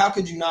Hill. Like, how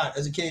could you not?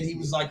 As a kid, he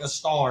was like a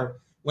star.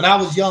 When I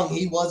was young,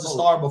 he was a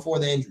star before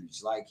the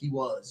injuries. Like, he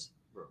was.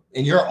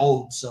 And you're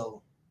old,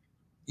 so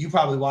you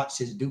probably watched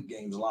his Duke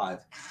games live.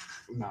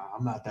 Nah,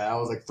 I'm not that. I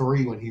was like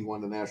 3 when he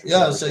won the national.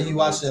 Yeah, so you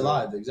watched it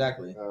live,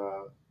 exactly.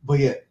 But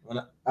yeah,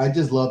 I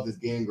just love this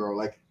game, girl.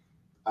 Like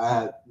I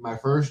had my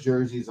first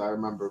jerseys. I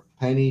remember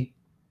Penny.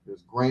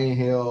 There's Grant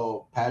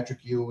Hill, Patrick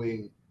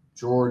Ewing,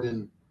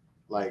 Jordan.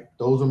 Like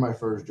those are my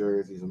first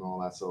jerseys and all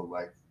that. So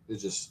like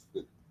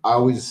I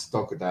always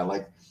stuck with that.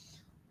 Like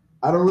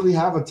I don't really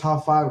have a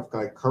top 5 of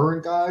like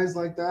current guys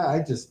like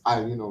that.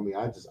 You know me.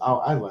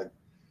 I like.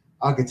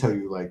 I could tell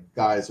you like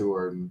guys who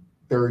are in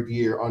third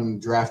year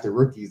undrafted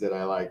rookies that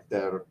I like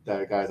that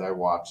are guys I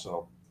watch.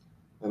 So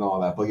and all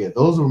that. But yeah,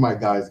 those were my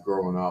guys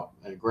growing up.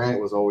 And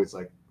Grant was always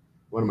like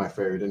one of my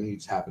favorite, and he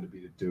just happened to be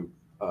the Duke,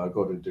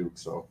 go to Duke.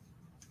 So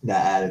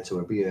that added to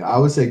it. But yeah, I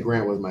would say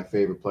Grant was my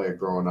favorite player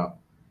growing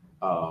up.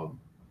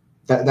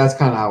 That's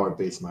kind of how I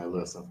base my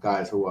list of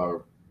guys who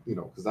are,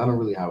 because I don't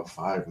really have a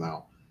 5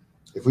 now.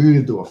 If we were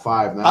to do a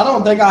 5 now, I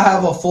don't think I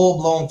have a full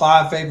blown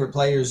 5 favorite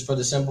players for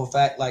the simple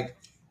fact, like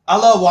I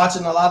love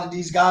watching a lot of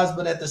these guys,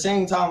 but at the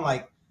same time,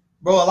 like,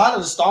 bro, a lot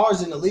of the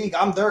stars in the league,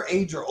 I'm their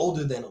age or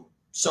older than them.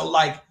 So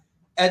like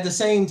at the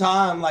same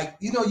time, like,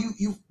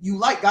 you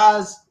like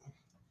guys,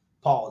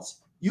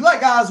 pause. You like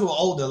guys who are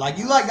older. Like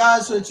you like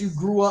guys that you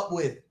grew up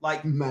with.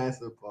 Like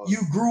massive pause. You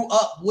grew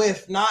up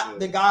with, not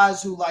the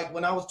guys who like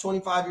when I was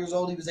 25 years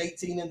old, he was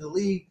 18 in the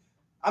league.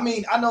 I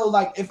mean, I know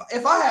like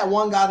if I had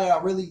one guy that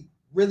I really,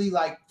 really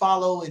like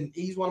follow and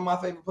he's one of my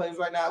favorite players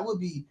right now, it would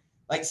be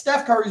like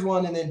Steph Curry's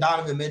one and then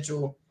Donovan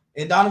Mitchell.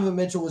 And Donovan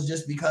Mitchell was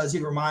just because he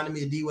reminded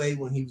me of D-Wade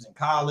when he was in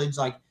college.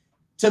 Like,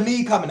 to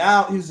me, coming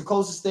out, he was the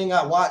closest thing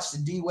I watched to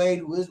D-Wade,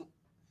 who is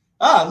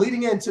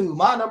leading into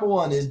my number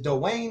 1 is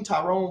Dwayne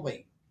Tyrone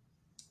Wade.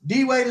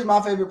 D-Wade is my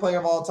favorite player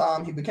of all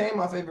time. He became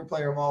my favorite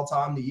player of all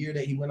time the year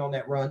that he went on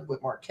that run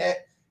with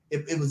Marquette.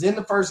 It was in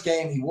the first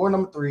game. He wore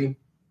number 3.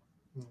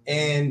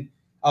 And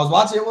I was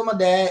watching it with my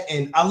dad,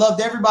 and I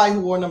loved everybody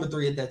who wore number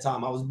 3 at that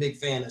time. I was a big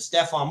fan of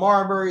Stephon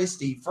Marbury,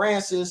 Steve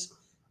Francis,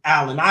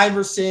 Allen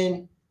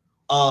Iverson,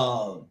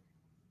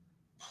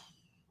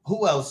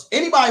 who else?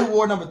 Anybody who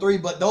wore number 3,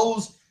 but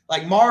those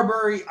like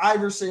Marbury,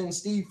 Iverson,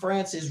 Steve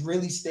Francis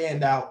really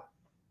stand out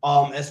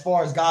as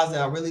far as guys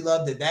that I really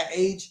loved at that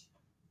age.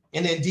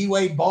 And then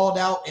D-Wade balled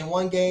out in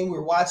one game. We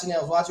were watching it. I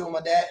was watching with my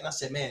dad, and I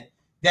said, man,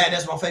 Dad,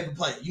 that's my favorite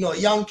player. A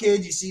young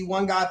kid, you see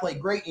one guy play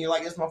great, and you're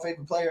like, that's my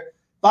favorite player.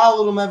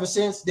 Followed him ever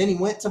since. Then he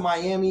went to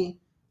Miami.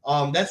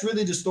 That's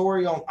really the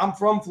story. I'm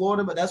from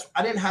Florida, but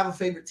I didn't have a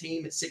favorite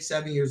team at 6,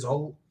 7 years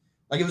old.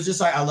 Like, it was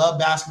just like, I love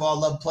basketball.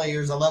 I love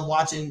players. I love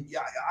watching.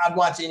 I'd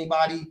watch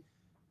anybody.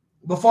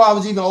 Before I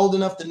was even old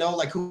enough to know,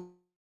 like, who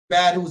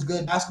bad, who was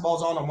good.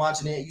 Basketball's on. I'm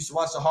watching it. I used to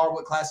watch the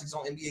Hardwood Classics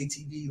on NBA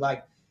TV.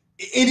 Like,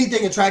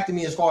 anything attracted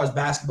me as far as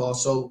basketball.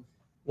 So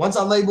once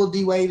I labeled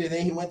D-Wade and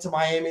then he went to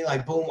Miami,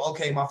 like, boom,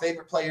 okay, my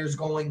favorite player is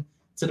going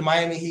to the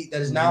Miami Heat.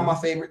 That is now my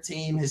favorite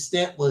team. His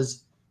stint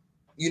was,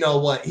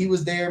 he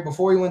was there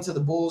before he went to the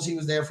Bulls. He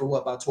was there for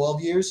about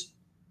 12 years?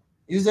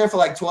 He was there for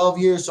like 12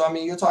 years. So, I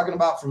mean, you're talking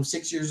about from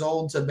 6 years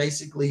old to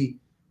basically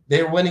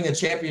they were winning a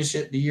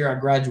championship the year I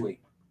graduate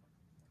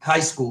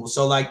high school.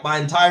 So, like, my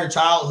entire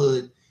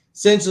childhood,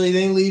 essentially,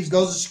 then he leaves,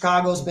 goes to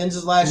Chicago, spends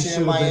his last year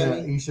in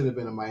Miami. He should have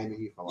been a Miami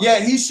Heat for life. Yeah,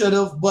 he should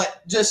have.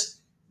 But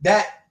just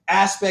that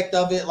aspect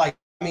of it, like,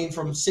 I mean,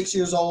 from 6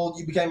 years old,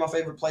 you became my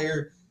favorite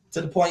player to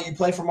the point you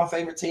play for my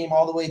favorite team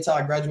all the way until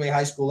I graduate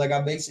high school. Like,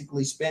 I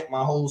basically spent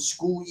my whole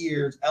school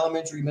years,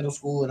 elementary, middle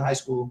school, and high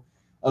school,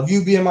 of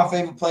you being my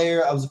favorite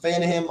player. I was a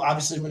fan of him.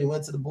 Obviously, when he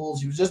went to the Bulls,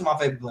 he was just my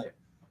favorite player.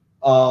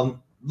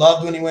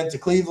 Loved when he went to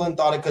Cleveland,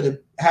 thought it could have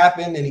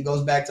happened, and he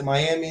goes back to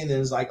Miami, and then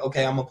it's like,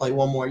 okay, I'm going to play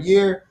one more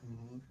year.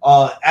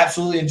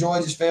 Absolutely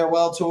enjoyed his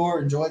farewell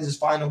tour, enjoyed his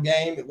final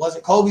game. It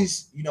wasn't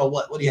Kobe's,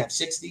 what do you have,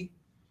 60?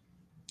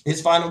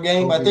 His final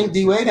game. But I think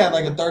D-Wade had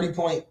like a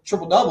 30-point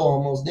triple-double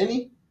almost, didn't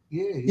he?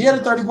 Yeah. He had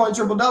a 30-point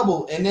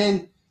triple-double. And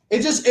then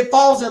it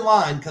falls in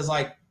line because,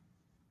 like,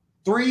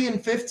 3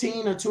 and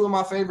 15 are 2 of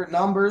my favorite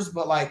numbers.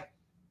 But, like,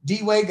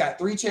 D-Wade got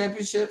 3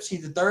 championships.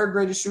 He's the 3rd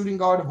greatest shooting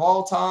guard of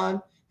all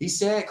time. He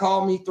said,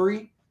 call me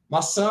 3. My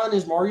son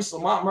is Maurice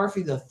Lamont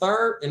Murphy the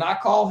 3rd, and I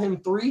call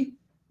him 3.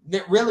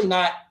 That really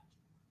not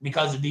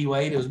because of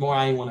D-Wade. It was more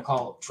I didn't want to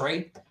call him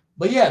Trey.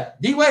 But, yeah,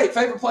 D-Wade,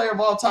 favorite player of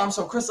all time.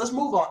 So, Chris, let's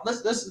move on.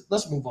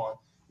 Let's move on.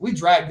 We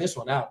dragged this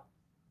one out.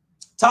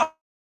 Top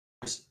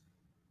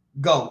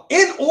go.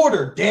 In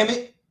order, damn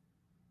it.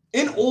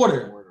 In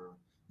order.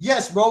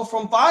 Yes, bro.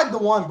 From 5 to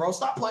 1, bro.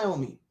 Stop playing with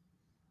me.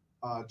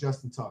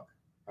 Justin Tuck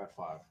at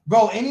 5.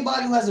 Bro,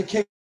 anybody who has a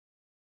kick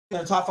in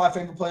the top 5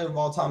 favorite player of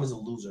all time is a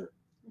loser.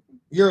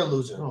 You're a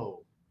loser.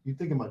 No, you're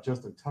thinking about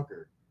Justin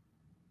Tucker.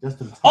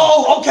 Justin Tucker.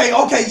 Oh, okay.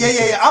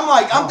 Yeah.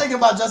 I'm thinking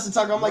about Justin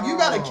Tucker. I'm like, you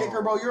got a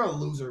kicker, bro. You're a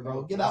loser,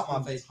 bro. Get out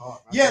my face.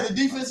 Yeah, the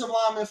defensive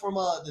lineman from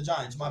the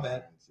Giants. My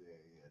bad.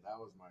 Yeah, that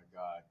was my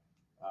guy.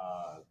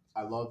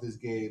 I love this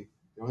game.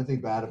 The only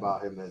thing bad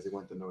about him is he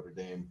went to Notre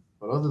Dame.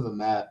 But other than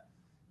that,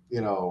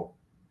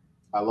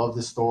 I love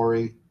this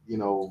story. He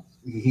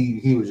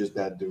was just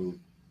that dude.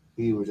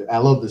 I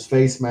love this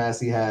face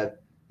mask he had.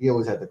 He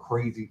always had the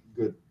crazy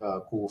good,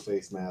 cool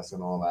face mask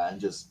and all that.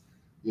 And just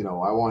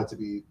I wanted to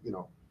be,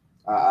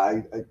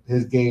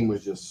 his game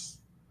was just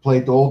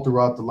played all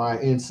throughout the line,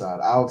 inside,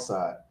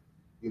 outside.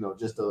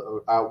 Just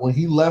when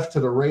he left to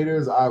the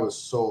Raiders, I was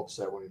so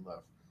upset when he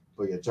left.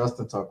 But yeah,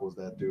 Justin Tucker was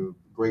that dude.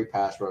 Great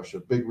pass rusher.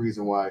 Big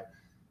reason why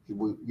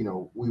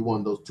we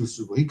won those two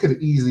Super Bowls. He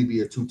could easily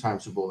be a 2-time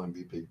Super Bowl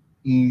MVP.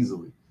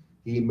 Easily.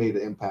 He made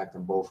an impact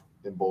in both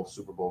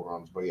Super Bowl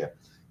runs. But yeah,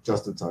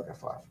 Justin Tucker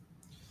 5.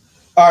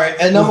 All right,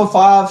 at number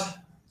 5.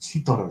 He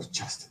thought it was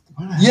Justin.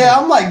 Yeah,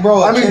 I'm like,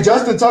 bro. I mean,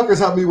 Justin Tucker's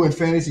helped me win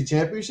fantasy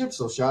championships,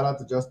 so shout out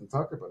to Justin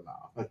Tucker, but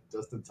nah,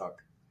 Justin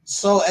Tucker.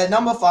 So at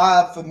number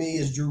 5 for me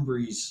is Drew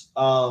Brees.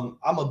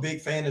 I'm a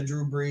big fan of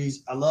Drew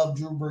Brees. I love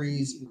Drew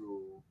Brees.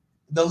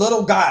 The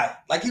little guy.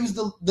 Like, he was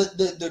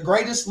the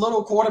greatest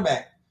little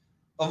quarterback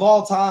of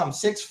all time.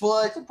 6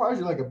 foot. I'm surprised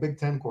you're like a Big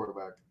Ten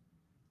quarterback.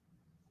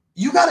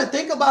 You got to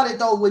think about it,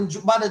 though.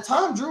 By the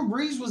time Drew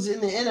Brees was in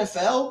the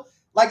NFL,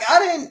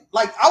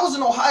 I was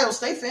an Ohio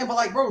State fan, but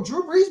like, bro,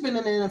 Drew Brees been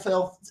in the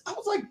NFL. I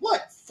was like,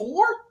 what,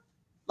 4?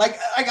 Like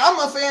I'm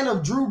a fan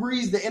of Drew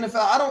Brees, the NFL.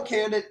 I don't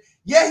care that,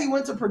 yeah, he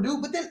went to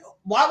Purdue, but then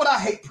why would I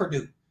hate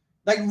Purdue?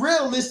 Like,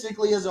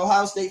 realistically, as an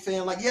Ohio State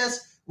fan, like,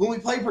 yes, when we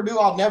play Purdue,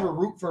 I'll never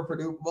root for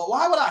Purdue, but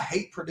why would I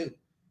hate Purdue?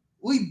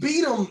 We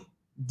beat them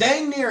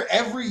dang near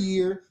every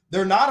year.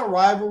 They're not a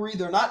rivalry.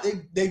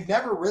 They've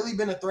never really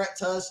been a threat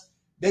to us.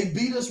 They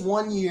beat us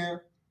 1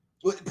 year.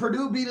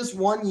 Purdue beat us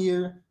 1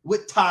 year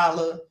with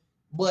Tyler,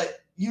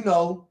 but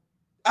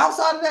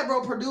outside of that,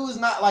 bro, Purdue is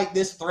not like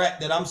this threat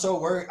that I'm so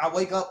worried. I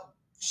wake up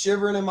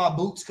shivering in my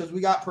boots because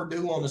we got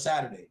Purdue on a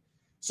Saturday.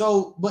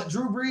 So, but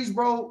Drew Brees,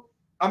 bro,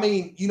 I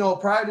mean,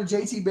 prior to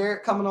JT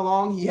Barrett coming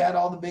along, he had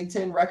all the Big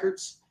Ten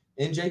records,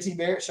 and JT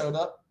Barrett showed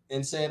up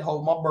and said,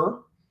 "Hold my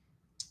burr."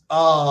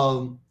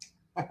 I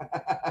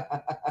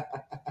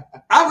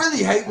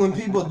really hate when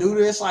people do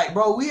this. Like,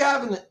 bro,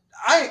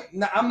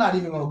 I'm not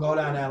even gonna go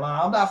down that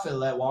line. I'm not feeling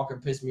let Walker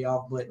piss me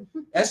off, but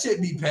that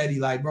shit be petty.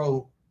 Like,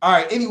 bro. All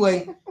right.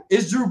 Anyway,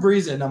 it's Drew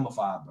Brees at number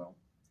 5, bro.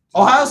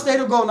 Ohio State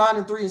will go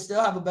 9-3 and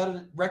still have a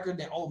better record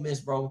than Ole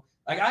Miss, bro.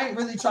 Like, I ain't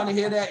really trying to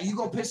hear that. You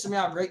gonna piss me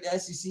how great the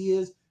SEC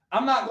is?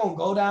 I'm not gonna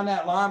go down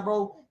that line,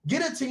 bro.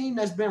 Get a team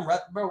that's been,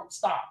 bro.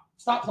 Stop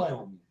playing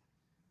with me.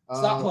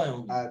 Stop playing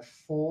with me.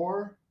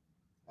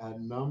 At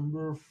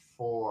number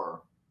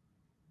 4.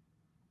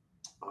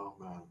 Oh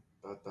man,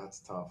 that's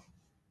tough.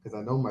 Because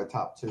I know my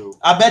top 2.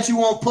 I bet you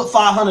won't put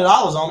 $500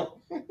 on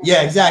it.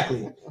 Yeah,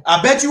 exactly.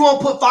 I bet you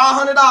won't put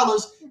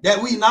 $500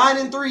 that we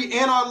 9-3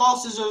 and our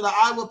losses are the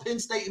Iowa, Penn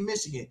State, and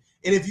Michigan.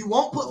 And if you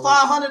won't put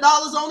 $500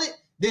 on it,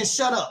 then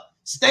shut up.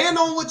 Stand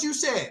on what you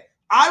said.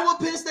 Iowa,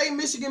 Penn State,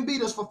 Michigan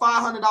beat us for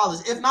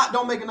 $500. If not,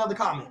 don't make another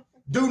comment.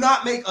 Do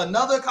not make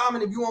another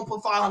comment if you won't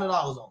put $500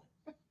 on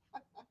it.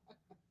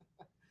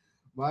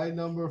 My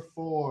number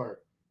 4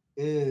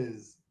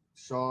 is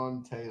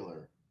Sean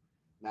Taylor.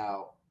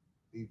 Now,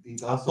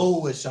 he's also, I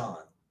fool with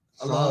Sean.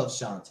 I love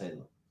Sean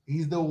Taylor.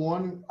 He's the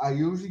one. I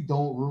usually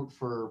don't root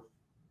for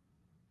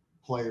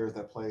players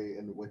that play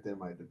within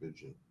my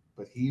division,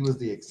 but he was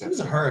the exception.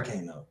 He was a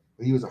hurricane, though.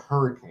 He was a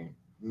hurricane,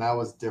 and that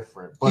was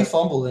different. But he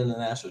fumbled in the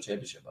national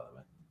championship, by the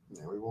way.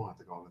 Yeah, we won't have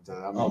to go into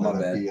that. I mean, my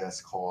bad.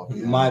 BS call.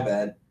 My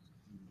bad.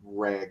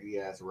 Raggy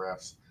ass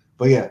refs.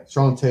 But yeah,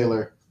 Sean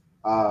Taylor.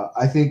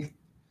 I think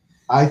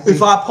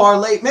if I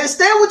parlay, man,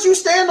 stand what you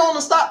stand on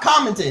and stop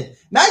commenting.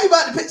 Now you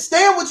about to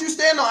stand what you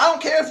stand on. I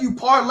don't care if you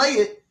parlay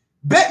it.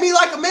 Bet me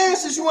like a man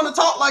since you want to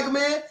talk like a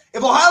man.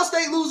 If Ohio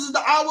State loses to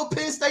Iowa,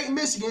 Penn State, and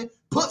Michigan,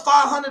 put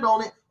 $500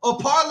 on it or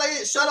parlay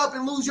it. Shut up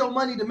and lose your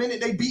money the minute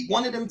they beat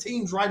one of them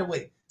teams right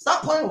away.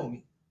 Stop playing with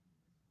me.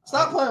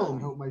 Stop playing with me.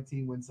 I hope my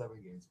team wins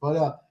 7 games.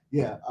 But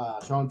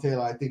Sean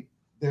Taylor, I think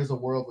there's a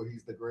world where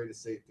he's the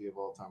greatest safety of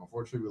all time.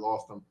 Unfortunately, we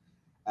lost him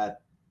at,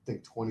 I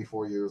think,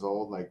 24 years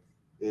old. Like,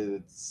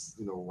 it's,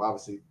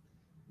 obviously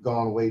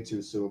gone way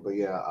too soon. But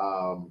yeah,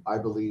 I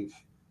believe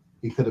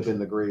he could have been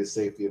the greatest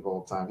safety of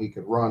all time. He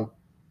could run,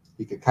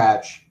 he could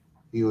catch.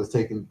 He was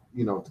taking,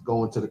 to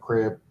go into the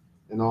crib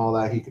and all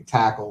that. He could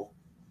tackle.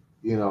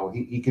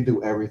 He could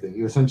do everything.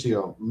 He was essentially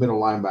a middle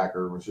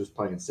linebacker, was just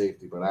playing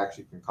safety, but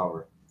actually can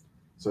cover.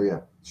 So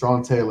yeah,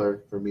 Sean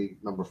Taylor for me,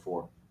 number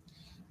 4.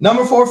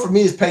 Number 4 for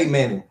me is Peyton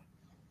Manning.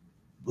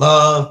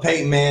 Love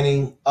Peyton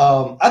Manning.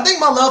 I think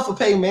my love for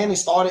Peyton Manning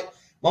started.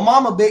 My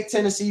mom a big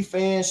Tennessee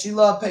fan. She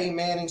loved Peyton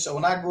Manning. So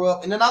when I grew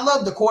up, and then I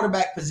love the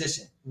quarterback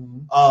position.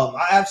 Mm-hmm.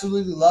 I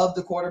absolutely love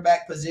the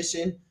quarterback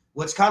position,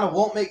 which kind of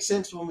won't make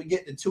sense when we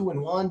get to 2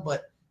 and 1.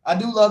 But I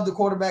do love the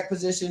quarterback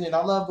position, and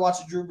I loved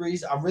watching Drew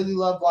Brees. I really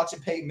loved watching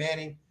Peyton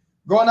Manning.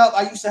 Growing up,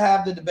 I used to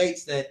have the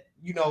debates that,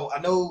 I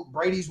know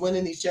Brady's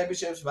winning these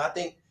championships, but I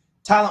think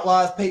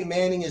talent-wise, Peyton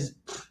Manning is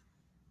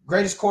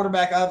greatest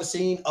quarterback I've ever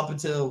seen up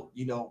until,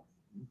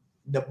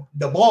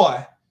 the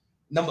boy,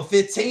 number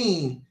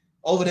 15,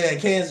 over there in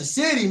Kansas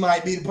City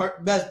might be the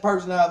best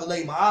person I ever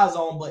laid my eyes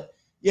on. But,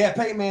 yeah,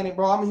 Peyton Manning,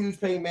 bro, I'm a huge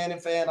Peyton Manning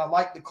fan. I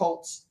like the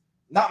Colts.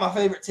 Not my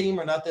favorite team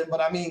or nothing, but,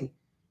 I mean,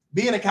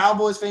 being a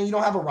Cowboys fan, you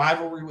don't have a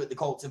rivalry with the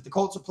Colts. If the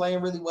Colts are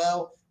playing really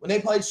well, when they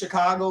played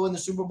Chicago in the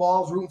Super Bowl, I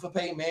was rooting for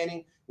Peyton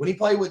Manning. When he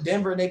played with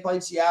Denver and they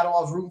played Seattle, I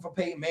was rooting for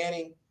Peyton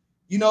Manning.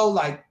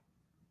 like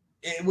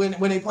when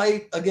they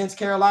played against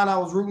Carolina, I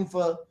was rooting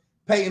for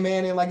Peyton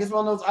Manning. Like, it's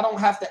one of those, I don't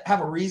have to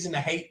have a reason to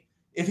hate.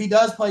 If he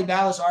does play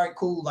Dallas, all right,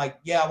 cool. Like,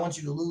 yeah, I want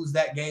you to lose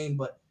that game.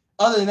 But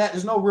other than that,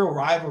 there's no real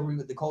rivalry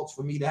with the Colts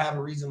for me to have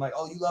a reason like,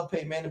 oh, you love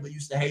Peyton Manning, but you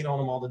used to hate on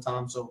him all the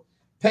time. So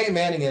Peyton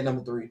Manning at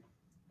number 3.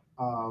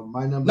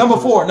 My number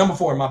four,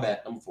 my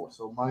bad. Number 4.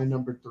 So my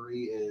number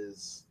 3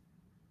 is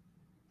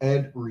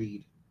Ed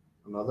Reed,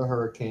 another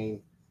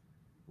Hurricane,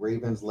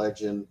 Ravens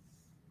legend.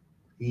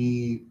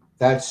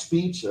 That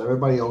speech,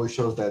 everybody always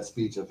shows that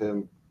speech of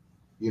him,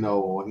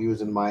 when he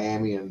was in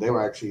Miami and they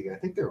were actually, I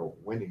think they were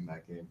winning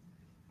that game.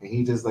 And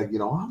he just like,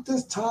 I'm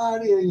just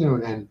tired here,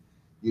 and,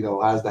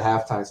 has the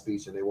halftime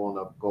speech and they wound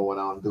up going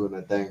out and doing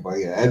that thing. But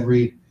yeah, Ed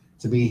Reed,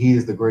 to me, he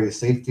is the greatest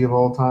safety of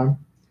all time.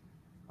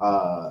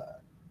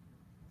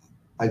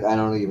 I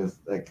don't even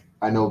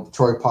I know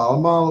Troy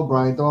Polamalu,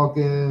 Brian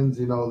Dawkins,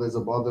 there's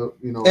a other,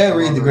 Ed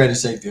Reed, the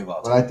greatest safety of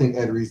all time. But I think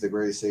Ed Reed's the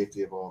greatest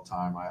safety of all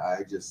time.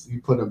 I just,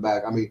 you put him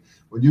back. I mean,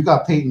 when you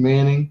got Peyton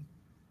Manning,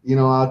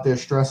 out there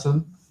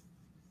stressing,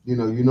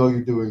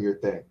 you're doing your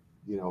thing,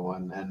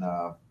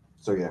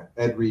 so yeah,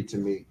 Ed Reed to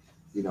me,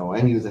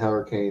 and he was a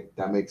Hurricane,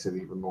 that makes it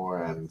even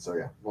more. And so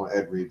yeah, I'm going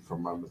Ed Reed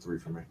from number 3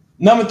 for me.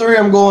 Number 3,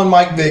 I'm going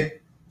Mike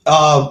Vick.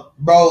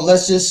 Bro,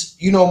 let's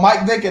just,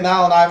 Mike Vick and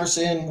Allen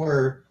Iverson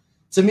were,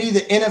 to me,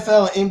 the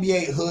NFL and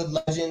NBA hood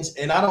legends,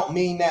 and I don't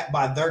mean that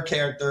by their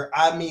character.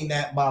 I mean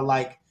that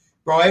by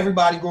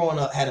everybody growing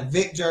up had a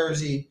Vick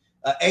jersey,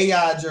 an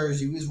AI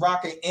jersey. We was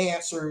rocking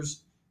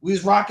answers. We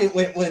was rocking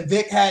when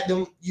Vick had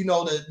them,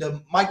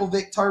 the Michael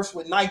Vick turfs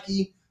with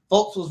Nike.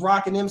 Folks was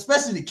rocking them,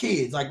 especially the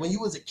kids. Like when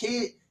you was a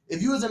kid,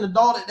 if you was an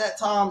adult at that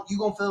time, you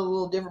gonna feel a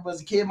little different. But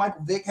as a kid,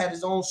 Michael Vick had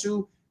his own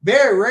shoe.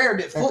 Very rare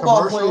that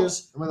football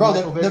players,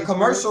 the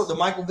commercial, the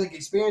Michael Vick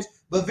experience,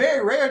 but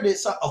very rare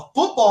that a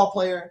football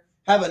player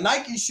have a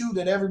Nike shoe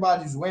that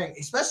everybody's wearing,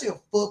 especially a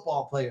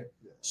football player.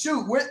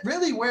 Shoot, we're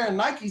really wearing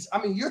Nikes.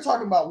 I mean, you're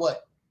talking about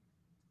what?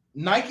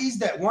 Nikes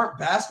that weren't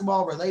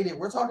basketball related.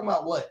 We're talking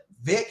about what?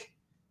 Vic,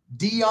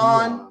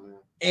 Dion,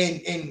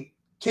 and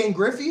Ken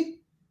Griffey.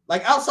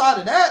 Like outside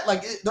of that,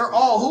 they're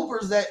all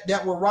hoopers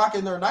that were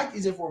rocking their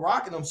Nikes if we're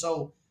rocking them.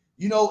 So,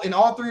 and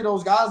all 3 of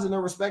those guys in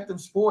their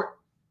respective sport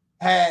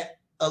had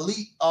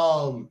elite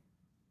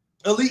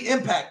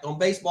impact on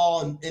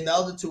baseball and the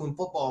other 2 in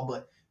football.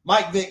 But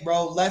Mike Vick,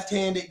 bro,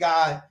 left-handed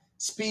guy,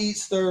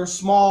 speedster,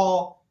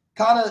 small,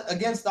 kind of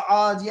against the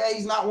odds. Yeah,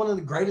 he's not one of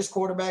the greatest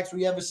quarterbacks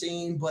we ever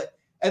seen, but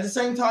at the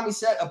same time, he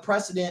set a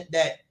precedent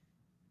that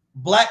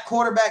black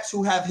quarterbacks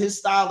who have his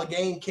style of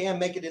game can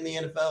make it in the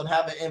NFL and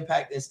have an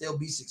impact and still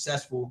be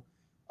successful.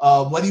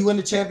 Whether you win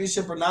the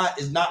championship or not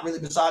is not really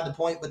beside the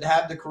point, but to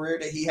have the career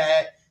that he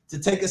had, to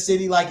take a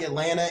city like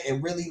Atlanta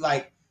and really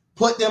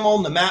put them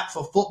on the map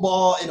for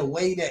football in a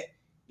way that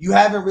you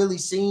haven't really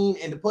seen,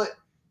 and to put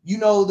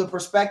the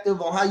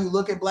perspective on how you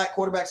look at black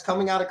quarterbacks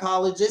coming out of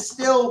college, it's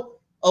still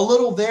a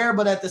little there,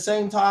 but at the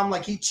same time,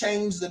 he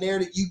changed the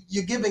narrative.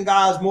 You're giving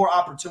guys more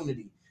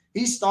opportunity.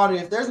 He started,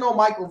 if there's no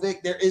Michael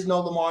Vick, there is no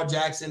Lamar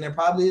Jackson. There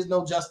probably is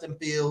no Justin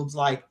Fields.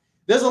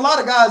 There's a lot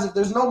of guys, if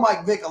there's no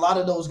Mike Vick, a lot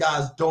of those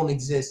guys don't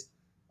exist.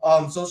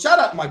 So shout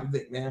out to Michael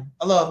Vick, man.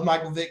 I love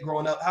Michael Vick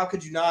growing up. How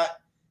could you not?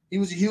 He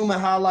was a human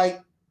highlight.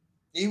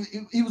 He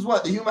was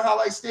what? The human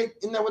highlight stick?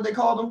 Isn't that what they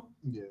called him?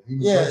 Yeah,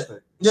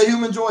 joystick. Yeah,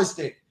 human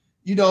joystick.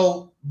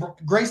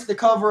 Graced the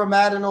cover of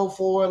Madden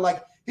 04.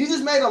 He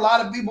just made a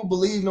lot of people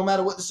believe, no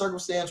matter what the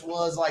circumstance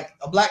was,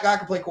 a black guy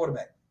could play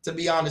quarterback, to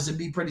be honest, and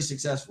be pretty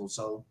successful.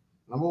 So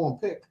number 1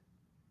 pick.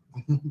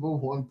 Number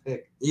 1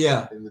 pick.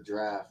 Yeah. In the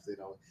draft,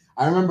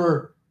 I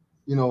remember,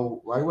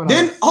 right when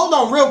hold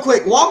on real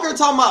quick. Walker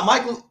talking about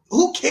Michael.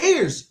 Who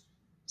cares?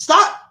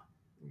 Stop.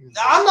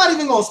 I'm not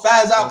even going to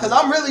spaz out because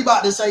I'm really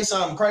about to say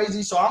something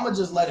crazy, so I'm going to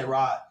just let it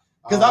ride.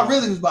 Because I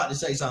really was about to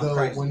say something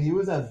crazy. When he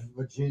was at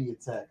Virginia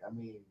Tech, I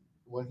mean,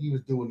 what he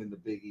was doing in the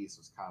Big East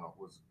was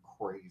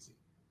crazy.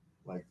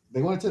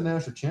 They went to the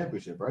national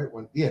championship, right?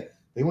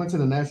 They went to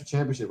the national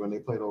championship when they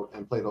played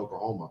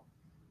Oklahoma.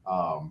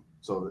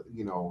 So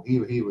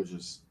he was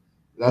just,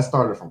 that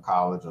started from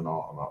college and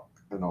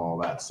all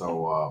that.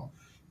 So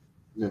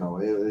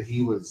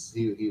he was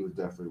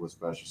definitely was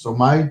special. So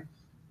my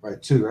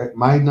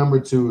number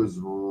 2 is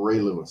Ray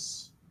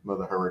Lewis,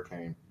 another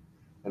Hurricane,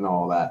 and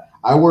all that.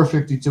 I wore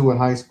 52 in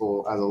high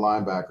school as a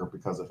linebacker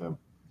because of him.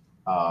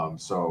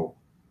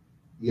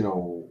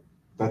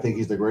 I think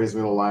he's the greatest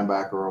middle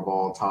linebacker of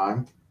all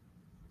time.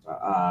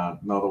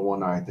 Another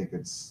one, I think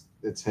it's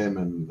him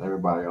and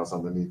everybody else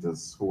underneath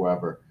is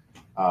whoever.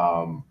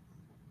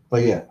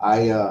 But yeah,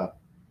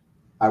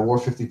 I wore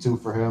 52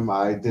 for him.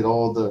 I did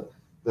all the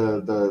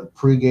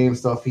pregame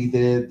stuff he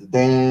did, the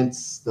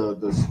dance,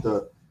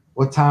 the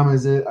what time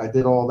is it? I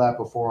did all that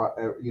before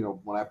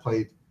when I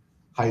played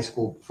high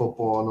school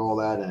football and all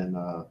that. And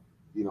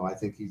I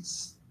think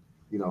he's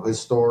his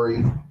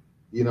story,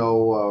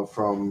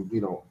 from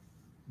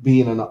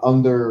being an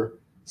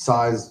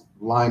undersized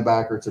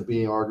linebacker to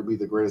being arguably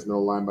the greatest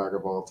middle linebacker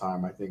of all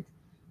time. I think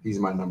he's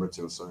my number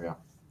 2. So yeah,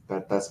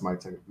 that's my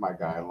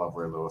guy. I love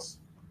Ray Lewis.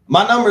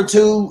 My number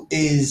 2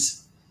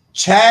 is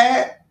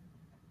Chad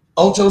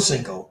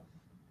Ochocinco.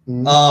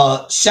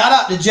 Shout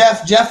out to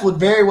Jeff. Jeff would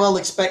very well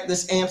expect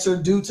this answer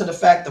due to the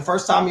fact the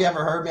first time he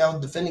ever heard me, I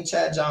was defending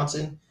Chad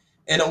Johnson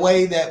in a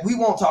way that we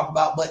won't talk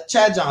about. But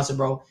Chad Johnson,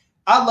 bro.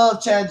 I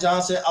love Chad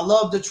Johnson. I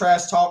love the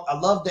trash talk. I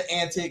love the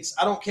antics.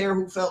 I don't care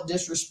who felt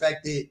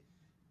disrespected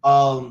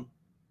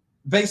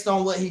based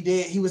on what he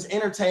did. He was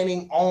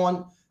entertaining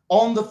on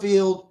the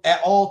field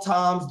at all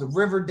times. The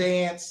river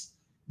dance,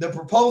 the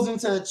proposing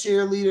to a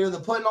cheerleader, the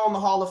putting on the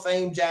Hall of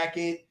Fame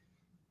jacket,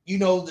 you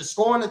know, the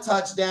scoring the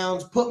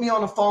touchdowns, put me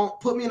in a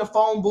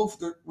phone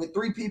booth with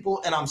 3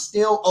 people and I'm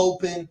still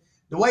open.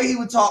 The way he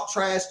would talk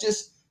trash,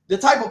 just the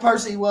type of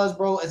person he was,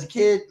 bro, as a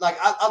kid. Like,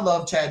 I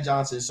love Chad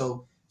Johnson.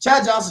 So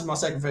Chad Johnson is my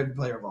second favorite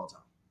player of all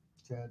time.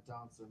 Chad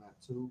Johnson at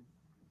 2.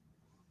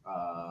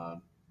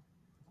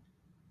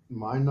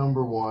 My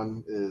number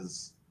 1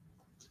 is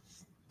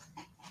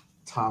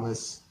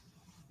Thomas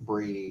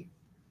Brady.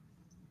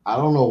 I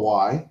don't know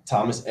why.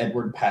 Thomas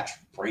Edward Patrick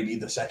Brady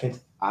II.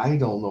 I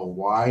don't know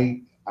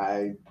why.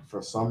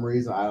 For some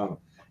reason, I don't know.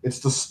 It's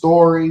the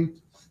story.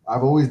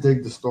 I've always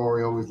digged the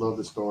story, always loved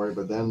the story,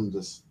 but then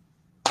just,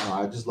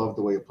 I just loved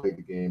the way he played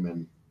the game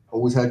and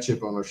always had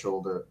chip on her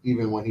shoulder.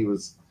 Even when he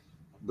was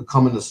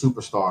becoming a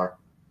superstar,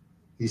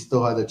 he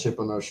still had the chip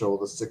on her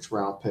shoulder, 6th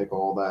round pick,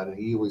 all that, and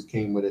he always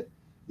came with it.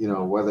 You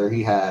know, whether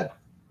he had,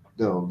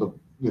 the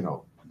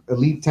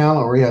elite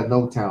talent or he had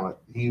no talent,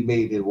 he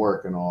made it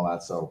work and all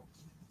that. So,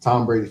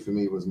 Tom Brady for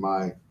me was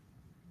my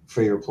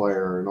favorite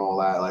player and all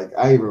that. Like,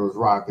 I even was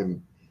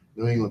rocking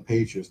New England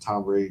Patriots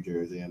Tom Brady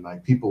jersey, and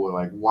like people were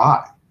like,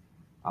 "Why?"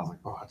 I was like,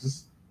 "Oh,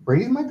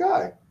 Brady's my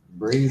guy."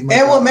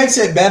 And what makes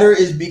it better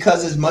is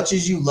because as much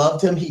as you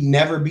loved him, he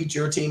never beat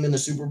your team in the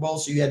Super Bowl,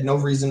 so you had no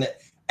reason to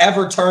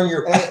ever turn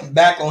your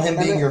back on him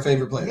being your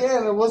favorite player. Yeah,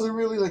 and it wasn't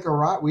really like a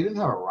rival. We didn't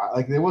have a rival.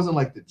 Like, it wasn't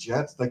like the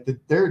Jets. Like,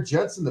 their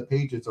Jets and the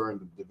Patriots are in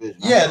the division.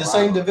 Yeah, the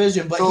same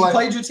division. But so he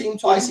played your team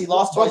twice. He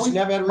lost twice. You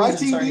never had a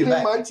reason to turn your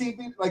back. My team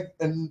beat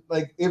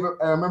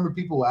I remember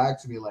people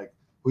asking me, like,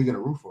 who are you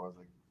going to root for? I was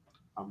like,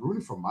 I'm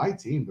rooting for my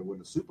team to win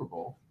the Super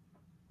Bowl,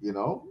 you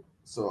know?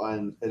 So,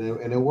 and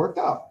it worked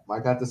out. I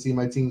got to see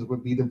my teams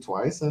beat him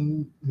twice,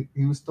 and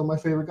he was still my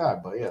favorite guy.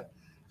 But, yeah.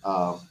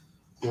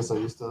 Yes, I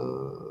used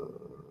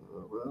to...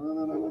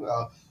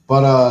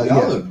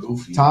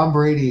 goofy. Tom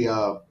Brady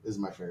is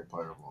my favorite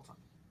player of all time.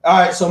 All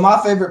right, so my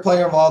favorite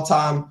player of all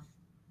time,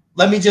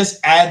 let me just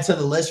add to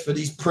the list for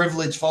these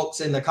privileged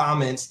folks in the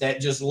comments that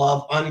just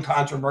love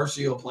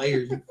uncontroversial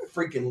players, you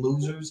freaking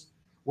losers.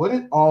 What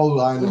did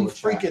all I know?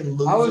 Freaking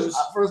losers.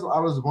 I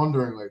was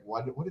wondering, like,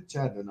 what did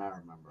Chad do? I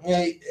remember.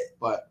 Yeah,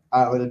 but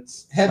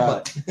it's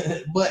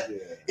headbutt. But yeah.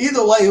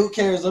 Either way, who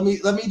cares? Let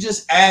me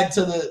just add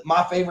to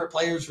my favorite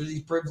players for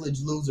these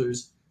privileged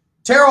losers.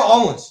 Terrell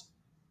Owens.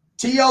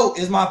 T.O.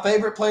 is my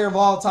favorite player of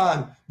all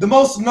time. The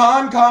most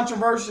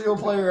non-controversial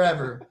player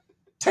ever.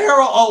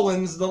 Terrell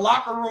Owens, the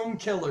locker room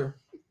killer.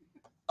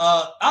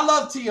 I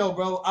love T.O.,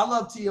 bro. I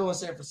love T.O. in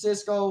San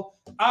Francisco.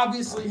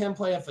 Obviously, him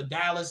playing for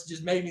Dallas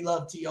just made me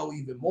love T.O.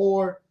 even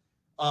more.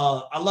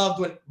 I loved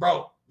when,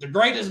 bro, the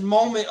greatest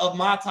moment of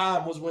my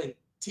time was when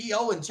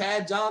T.O. and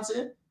Chad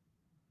Johnson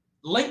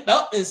linked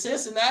up in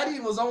Cincinnati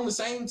and was on the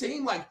same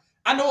team. Like,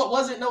 I know it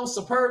wasn't no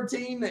superb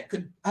team that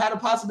had a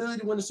possibility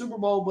to win the Super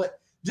Bowl, but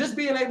just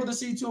being able to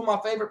see 2 of my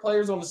favorite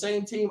players on the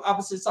same team,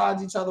 opposite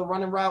sides of each other,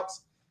 running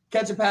routes,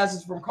 catching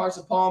passes from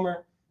Carson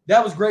Palmer,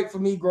 that was great for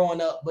me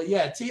growing up. But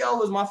yeah,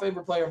 T.O. is my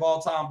favorite player of all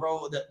time,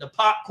 bro. The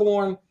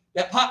popcorn,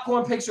 that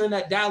popcorn picture in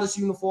that Dallas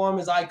uniform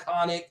is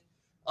iconic.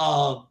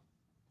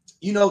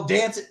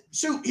 Dancing.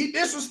 Shoot, he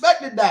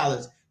disrespected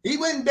Dallas. He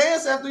went and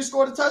danced after he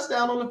scored a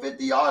touchdown on the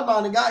 50-yard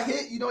line and got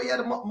hit. He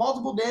had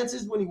multiple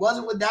dances when he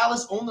wasn't with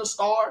Dallas on the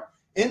Star.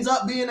 Ends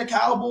up being a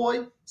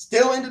Cowboy.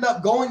 Still ended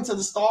up going to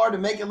the Star to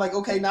make it like,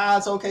 okay,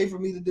 it's okay for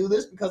me to do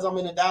this because I'm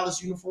in a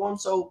Dallas uniform.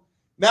 So,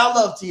 man, I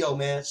love T.O.,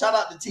 man. Shout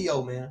out to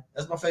T.O., man.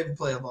 That's my favorite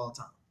player of all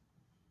time.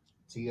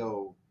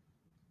 T.O.,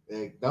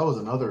 that was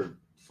another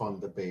fun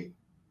debate,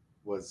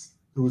 was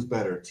who's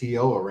better,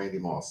 T.O. or Randy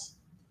Moss.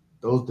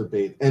 Those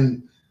debates.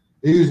 And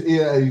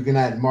you can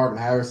add Marvin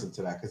Harrison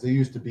to that because there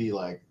used to be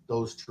like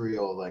those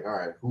trio, like, all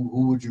right,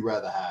 who would you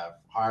rather have?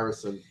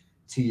 Harrison,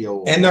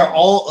 T.O. And they're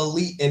all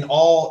elite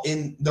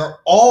they're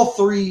all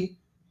 3.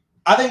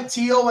 I think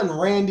T.O. and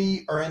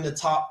Randy are in the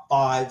top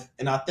 5,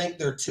 and I think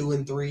they're 2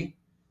 and 3.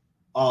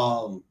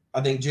 I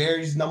think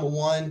Jerry's number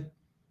 1.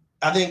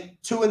 I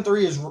think 2 and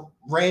 3 is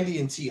Randy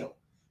and T.O.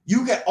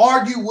 You can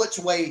argue which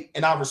way,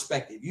 and I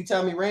respect it. You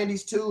tell me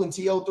Randy's 2 and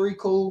T.O. 3,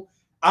 cool.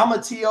 I'm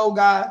a T.O.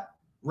 guy,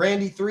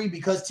 Randy 3,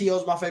 because T.O.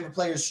 is my favorite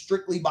player,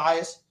 strictly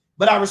biased.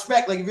 But I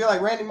respect, like, if you're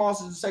like Randy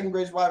Moss is the second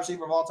greatest wide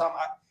receiver of all time,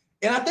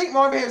 I think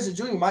Marvin Harrison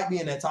Jr. might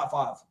be in that top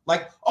 5.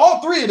 Like,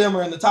 all 3 of them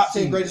are in the top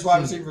 10 greatest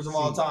wide receivers of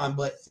all time.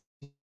 But,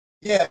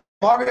 yeah,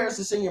 Marvin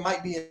Harrison Sr.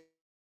 might be in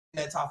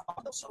that top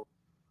 5. So.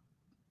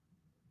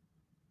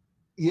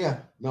 Yeah,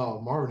 no,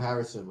 Marvin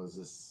Harrison was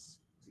this.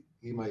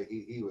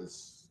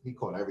 He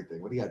caught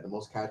everything. What, he had the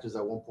most catches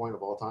at one point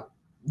of all time?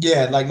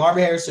 Yeah, like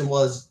Marvin Harrison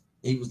was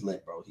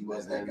lit, bro. He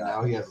was that guy.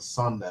 Now he has a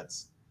son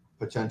that's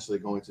potentially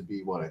going to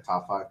be a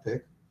top 5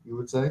 pick, you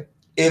would say?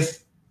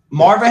 If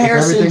Marvin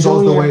Harrison everything Jr.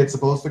 goes the way it's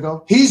supposed to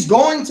go, he's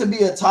going to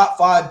be a top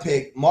 5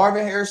 pick.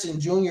 Marvin Harrison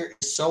Jr.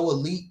 is so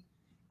elite.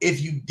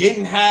 If you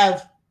didn't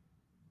have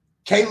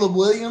Caleb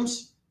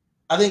Williams,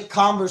 I think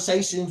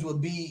conversations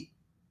would be,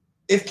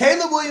 if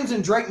Caleb Williams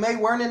and Drake May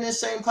weren't in this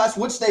same class,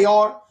 which they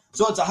are,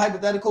 so it's a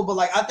hypothetical, but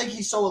I think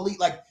he's so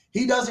elite.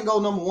 He doesn't go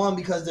number 1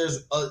 because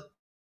there's a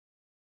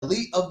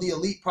elite of the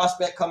elite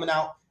prospect coming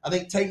out. I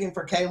think taking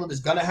for Caleb is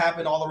going to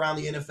happen all around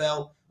the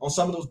NFL on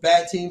some of those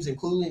bad teams,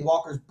 including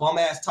Walker's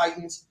bum-ass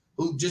Titans,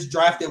 who just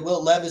drafted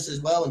Will Levis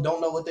as well and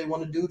don't know what they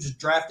want to do, just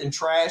drafting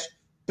trash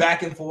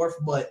back and forth.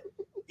 But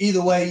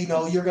either way,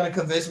 you're going to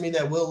convince me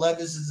that Will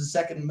Levis is the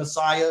second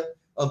messiah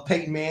of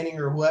Peyton Manning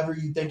or whoever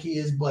you think he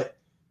is. But,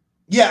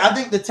 yeah, I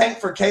think the tank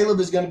for Caleb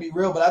is going to be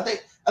real. But I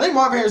think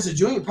Marvin Harrison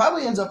Jr.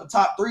 probably ends up a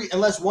top 3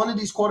 unless one of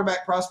these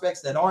quarterback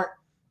prospects that aren't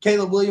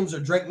Caleb Williams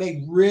or Drake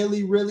May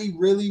really, really,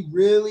 really,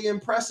 really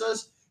impress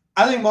us.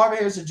 I think Marvin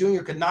Harrison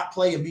Jr. could not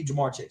play and be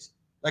Jamar Chase.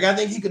 I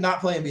think he could not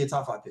play and be a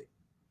top 5 pick.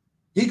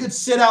 He could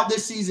sit out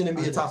this season and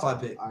be a top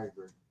 5 pick. I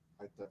agree.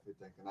 I definitely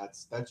think, and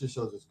that just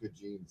shows us good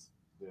genes.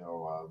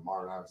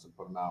 Marvin Harrison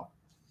put him out.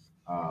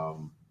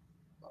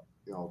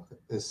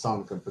 His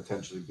son could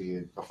potentially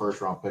be a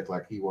first-round pick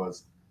like he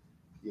was.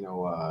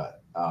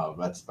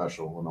 That's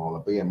special and all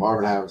that. But yeah,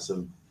 Marvin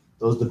Harrison,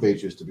 those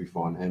debates used to be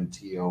fun. Him,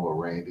 T.O., or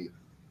Randy,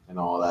 and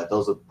all that.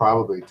 Those are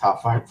probably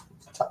top 5.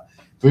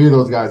 3 of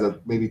those guys are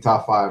maybe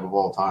top 5 of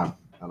all time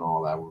and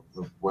all that.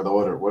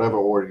 Whatever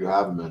order you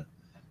have them in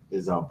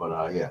is up.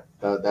 But yeah,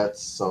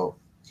 that's so.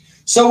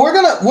 So we're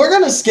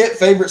gonna skip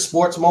favorite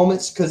sports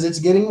moments because it's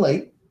getting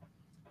late.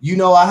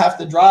 I have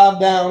to drive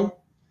down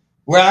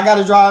where I got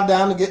to drive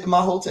down to get to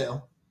my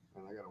hotel.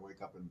 And I got to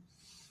wake up and.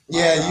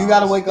 Yeah, you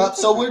got to wake up.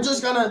 So we're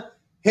just gonna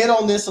hit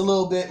on this a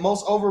little bit.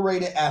 Most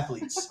overrated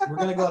athletes. We're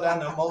gonna go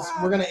down to most.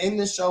 We're gonna end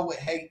this show with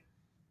hate.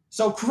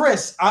 So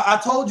Chris, I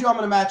told you I'm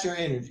gonna match your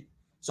energy.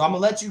 So I'm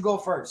gonna let you go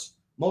first.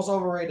 Most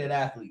overrated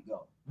athlete,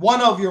 go. One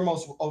of your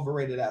most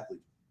overrated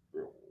athletes.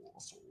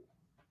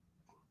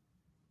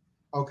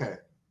 Okay.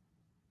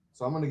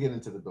 So I'm gonna get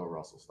into the Bill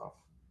Russell stuff.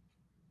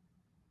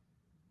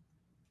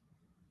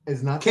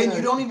 It's not Ken,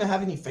 you don't even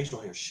have any facial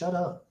hair. Shut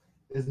up.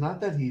 It's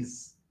not that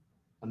he's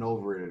an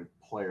overrated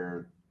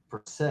player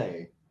per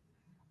se.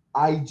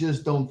 I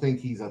just don't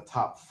think he's a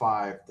top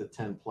 5 to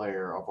 10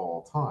 player of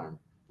all time,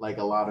 like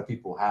a lot of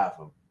people have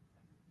him.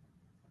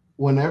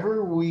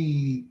 Whenever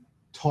we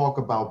talk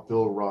about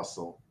Bill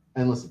Russell,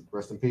 and listen,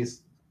 rest in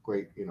peace,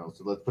 great,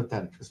 so let's put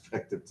that in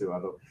perspective too.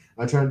 I'm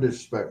not trying to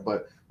disrespect,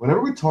 but whenever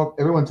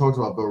everyone talks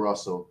about Bill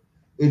Russell,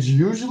 it's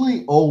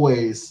usually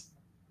always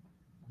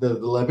the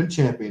 11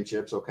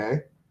 championships,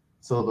 okay?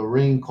 So the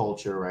ring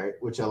culture, right?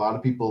 Which a lot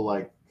of people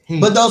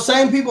hate. But those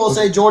same people will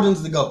say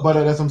Jordan's the GOAT. But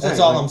that's what I'm saying. That's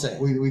all I'm saying.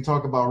 We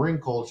talk about ring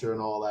culture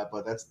and all that,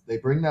 but they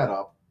bring that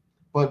up.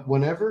 But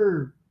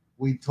whenever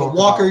we talk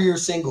Walker, you're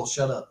single,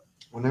 shut up.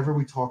 Whenever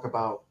we talk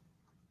about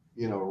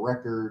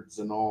records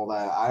and all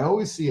that, I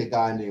always see a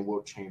guy named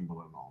Wilt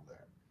Chamberlain on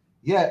there.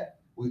 Yet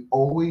we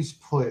always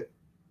put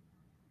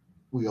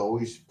Bill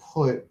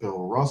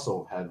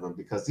Russell ahead of him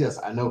because yes,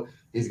 I know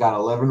he's got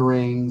 11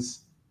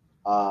 rings.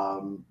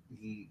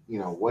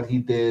 What he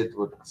did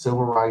with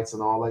civil rights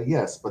and all that.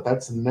 Yes, but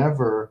that's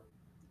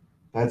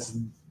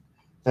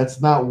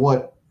not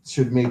what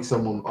should make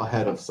someone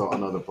ahead of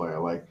another player.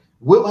 Like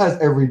Wilt has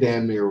every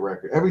damn near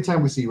record. Every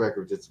time we see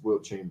records, it's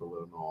Wilt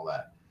Chamberlain and all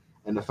that.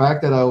 And the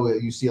fact that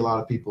you see a lot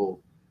of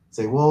people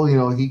say, well,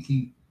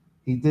 he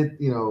did,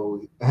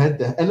 head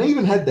to, and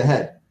even head to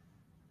head.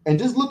 And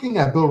just looking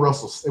at Bill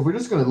Russell, if we're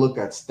just going to look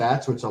at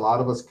stats, which a lot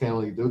of us can't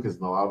really do because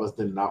a lot of us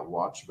did not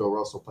watch Bill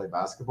Russell play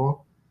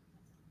basketball,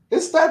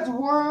 his stats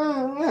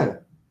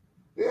were,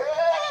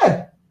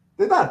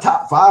 they're not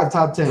top 5,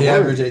 top 10. He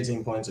averaged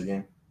 18 points a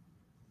game.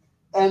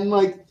 And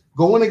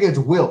going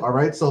against Wilt, all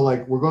right. So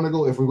if we're going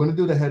to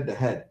do the head to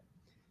head,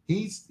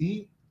 he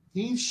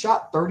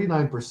shot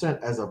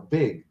 39% as a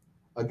big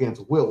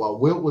against Wilt, while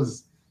Wilt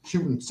was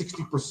shooting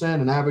 60%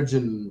 and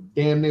averaging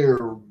damn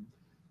near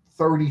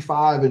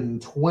 35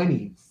 and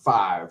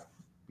 25.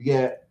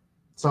 Yet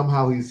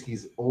somehow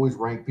he's always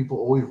ranked. People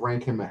always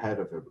rank him ahead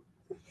of him.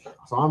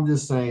 So I'm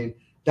just saying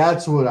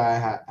that's what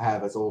I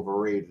have as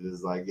overrated.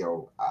 Is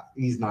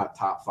he's not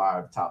top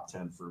 5, top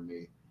 10 for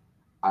me.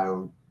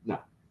 No,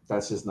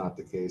 that's just not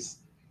the case.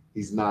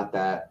 He's not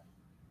that.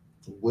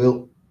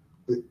 Wilt.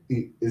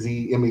 Is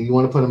he? I mean, you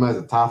want to put him as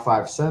a top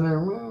 5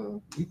 center?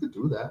 Well, you could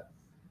do that.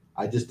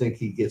 I just think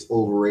he gets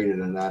overrated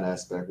in that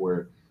aspect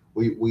where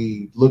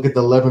we look at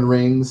the 11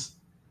 rings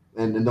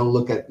and don't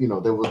look at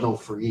there was no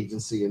free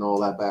agency and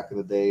all that back in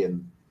the day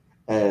and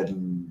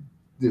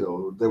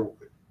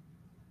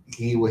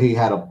he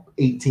had a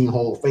 18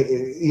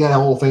 he had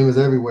Hall of Famers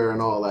everywhere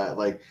and all that.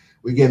 Like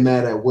we get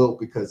mad at Wilt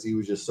because he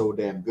was just so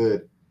damn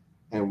good.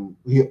 And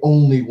he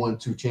only won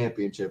 2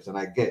 championships, and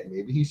I get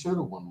maybe he should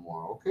have won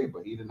more. Okay,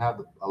 but he didn't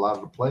have a lot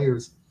of the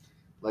players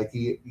like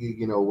he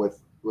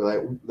with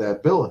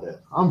that Bill did.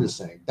 I'm just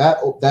saying that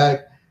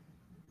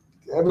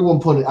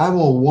I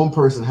know one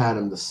person had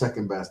him the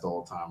second best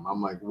all time.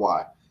 I'm like,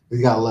 why?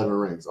 He got 11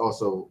 rings.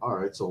 Also, all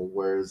right. So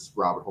where's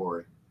Robert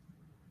Horry?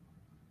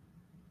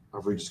 Or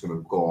if we're just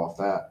gonna go off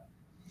that,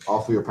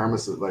 off of your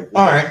premises, like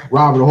all right,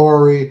 Robert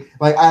Horry.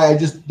 Like I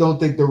just don't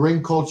think the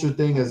ring culture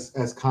thing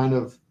has kind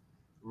of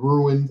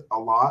ruined a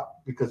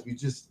lot because we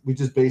just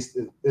based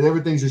it.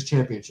 Everything's just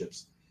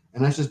championships,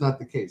 and that's just not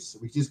the case.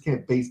 We just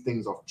can't base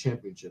things off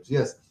championships.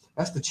 Yes,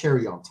 that's the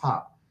cherry on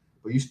top,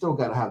 but you still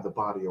got to have the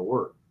body of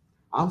work.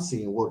 I'm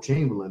seeing Wilt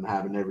Chamberlain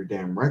having every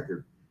damn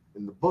record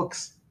in the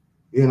books.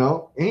 You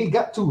know, and he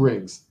got 2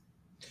 rings.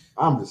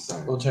 I'm just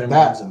saying. Wilt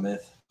Chamberlain's a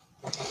myth.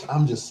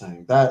 I'm just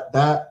saying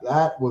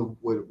that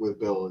with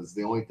Bill is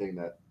the only thing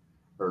that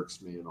irks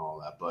me and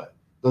all that, but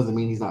doesn't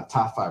mean he's not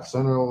top 5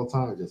 center all the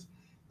time. Just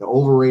the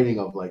overrating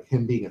of like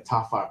him being a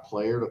top 5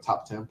 player, the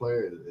top 10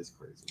 player is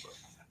crazy. Bro.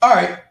 All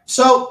right,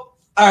 so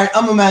I'm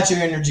gonna match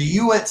your energy.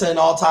 You went to an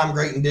all-time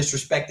great and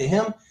disrespected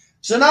him,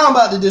 so now I'm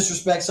about to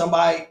disrespect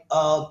somebody.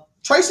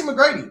 Tracy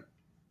McGrady.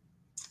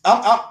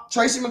 I'm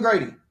Tracy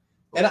McGrady,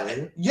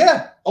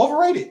 and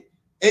overrated.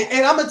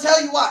 And I'm gonna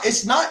tell you why.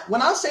 It's not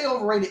when I say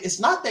overrated. It's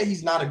not that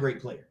he's not a great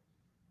player.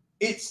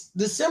 It's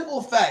the simple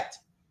fact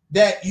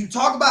that you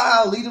talk about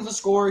how elite of a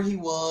scorer he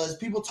was.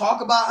 People talk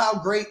about how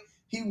great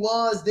he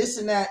was, this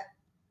and that.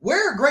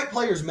 Where are great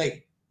players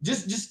made?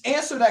 Just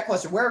answer that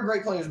question. Where are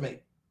great players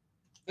made?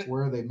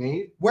 Where are they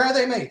made? Where are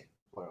they made?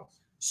 Playoffs.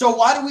 So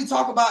why do we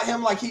talk about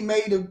him like he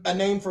made a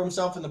name for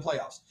himself in the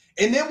playoffs?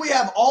 And then we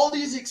have all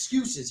these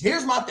excuses.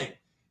 Here's my thing.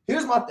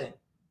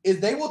 Is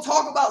they will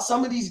talk about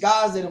some of these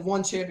guys that have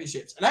won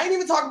championships. And I ain't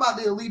even talking about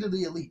the elite of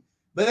the elite,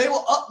 but they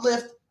will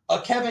uplift a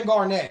Kevin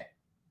Garnett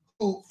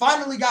who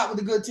finally got with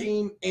a good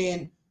team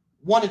and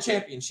won a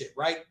championship,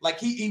 right? Like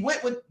he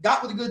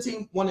got with a good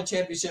team, won a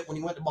championship when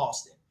he went to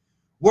Boston.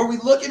 We were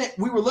looking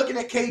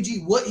at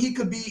KG, what he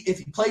could be if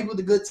he played with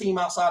a good team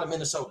outside of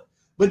Minnesota.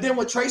 But then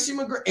with Tracy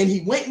McGrady, and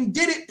he went and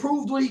did it,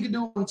 proved what he could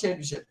do in the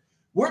championship.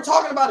 We're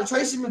talking about a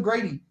Tracy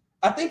McGrady.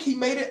 I think he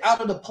made it out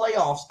of the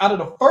playoffs, out of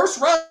the first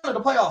round of the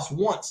playoffs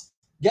once.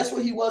 Guess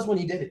what he was when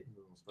he did it?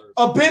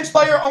 A bench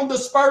player on the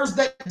Spurs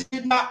that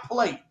did not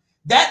play.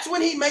 That's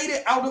when he made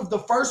it out of the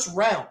first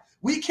round.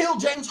 We killed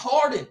James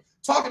Harden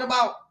talking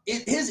about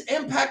his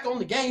impact on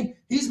the game.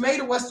 He's made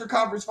a Western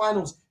Conference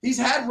Finals. He's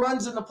had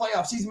runs in the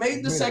playoffs. He's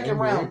made the second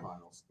round.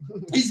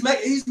 He's made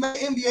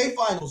NBA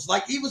Finals.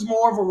 Like he was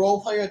more of a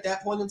role player at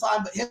that point in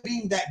time, but him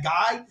being that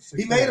guy,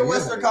 he made a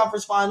Western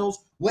Conference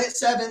Finals, went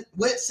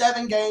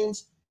seven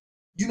games.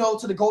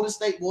 To the Golden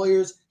State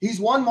Warriors. He's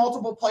won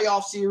multiple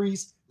playoff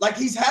series. Like,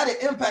 he's had an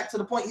impact to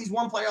the point he's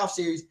won playoff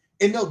series.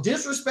 And no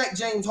disrespect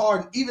James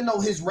Harden, even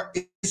though his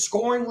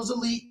scoring was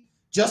elite,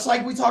 just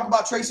like we talk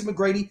about Tracy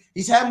McGrady,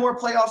 he's had more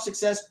playoff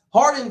success.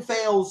 Harden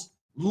fails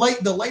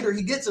the later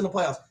he gets in the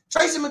playoffs.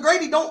 Tracy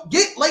McGrady don't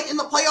get late in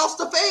the playoffs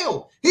to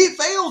fail. He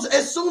fails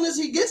as soon as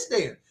he gets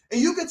there. And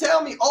you can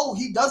tell me,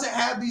 he doesn't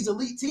have these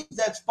elite teams.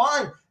 That's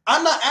fine.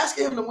 I'm not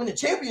asking him to win a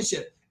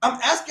championship. I'm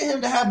asking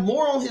him to have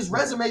more on his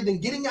resume than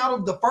getting out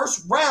of the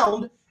first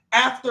round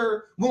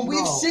after when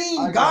we've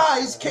seen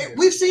guys.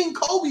 We've seen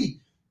Kobe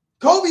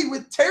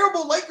with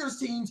terrible Lakers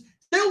teams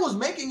still was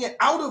making it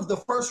out of the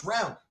first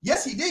round.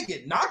 Yes, he did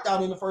get knocked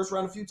out in the first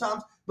round a few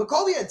times, but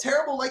Kobe had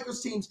terrible Lakers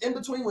teams in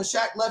between when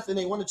Shaq left and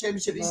they won the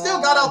championship. He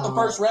still got out the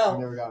first round.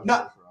 He never got the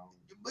first round.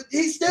 But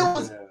he still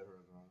was.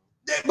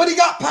 But he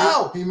got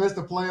Powell. He missed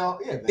the playoff.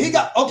 Yeah, he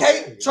got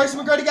Tracy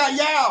McGrady got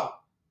Yao.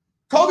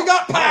 Kobe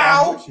got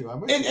Powell,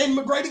 and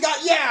McGrady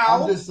got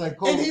Yao,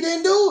 and he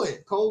didn't do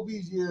it.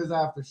 Kobe's years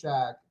after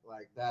Shaq,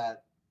 like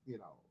that, he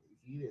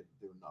didn't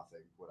do nothing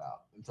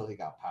until he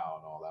got Powell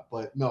and all that.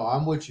 But no,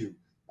 I'm with you.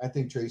 I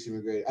think Tracy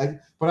McGrady.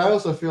 But I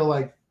also feel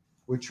like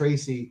with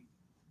Tracy,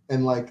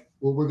 and like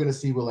what we're gonna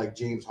see with like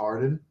James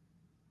Harden,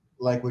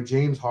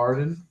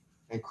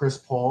 and Chris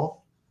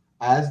Paul,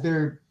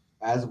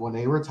 as when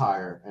they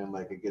retire and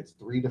like it gets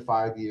 3 to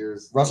 5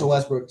 years. Russell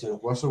Westbrook too.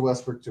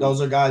 Those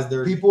are guys.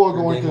 People are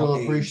going to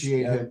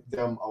appreciate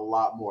them a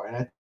lot more. And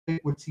I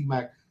think with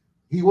T-Mac,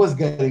 he was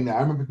getting that.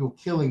 I remember people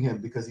killing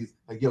him because he's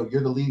like, "Yo,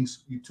 you're the leading,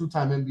 you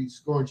 2-time NBA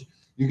scoring.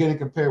 You're getting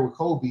compared with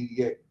Kobe.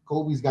 Yet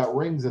Kobe's got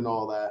rings and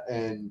all that,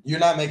 and you're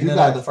not making it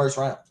out of the first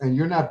round. And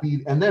you're not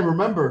beat. And then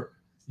remember,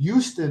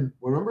 Houston.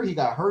 Remember he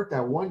got hurt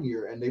that one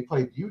year, and they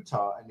played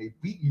Utah, and they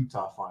beat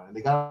Utah fine, and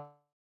they got.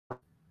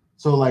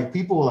 So, like,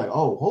 people were like,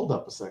 "Oh, hold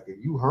up a second,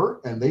 you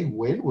hurt?" And they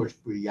win with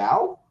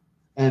Yao,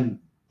 and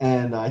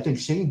I think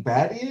Shane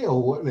Battier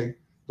or what, like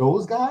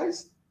those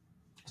guys.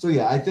 So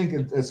yeah, I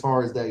think as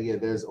far as that,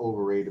 there's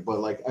overrated. But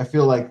like, I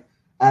feel like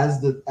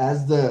as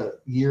the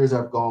years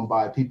have gone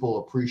by, people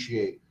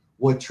appreciate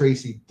what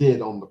Tracy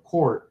did on the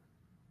court,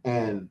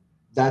 and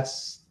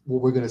that's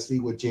what we're gonna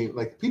see with James.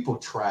 Like, people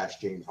trash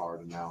James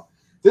Harden now.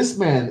 This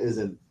man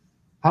isn't.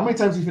 How many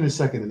times he finished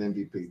second in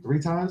MVP? 3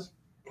 times.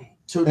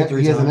 2 to 3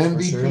 times. He has an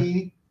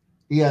MVP.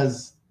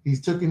 Sure. He's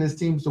taken his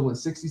teams to win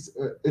 60.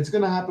 It's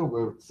going to happen.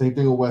 Same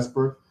thing with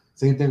Westbrook.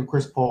 Same thing with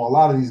Chris Paul. A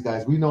lot of these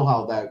guys, we know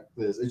how that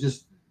is. It's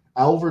just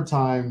over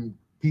time,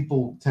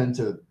 people tend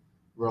to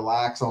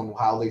relax on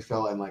how they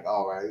felt and like,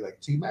 all right, like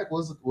T-Mac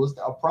was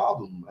a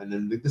problem. And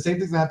then the same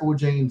thing happened with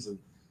James and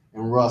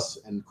Russ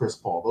and Chris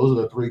Paul. Those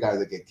are the three guys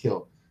that get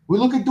killed. We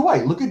look at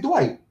Dwight. Look at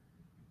Dwight.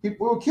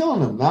 People were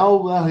killing him.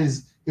 Now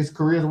his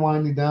career's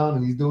winding down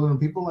and he's doing it.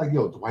 People are like,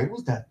 yo, Dwight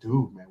was that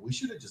dude, man. We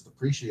should have just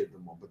appreciated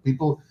him more. But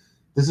people,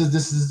 this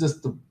is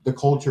just the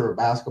culture of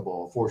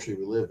basketball,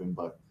 unfortunately, we live in.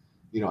 But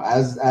you know,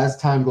 as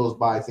time goes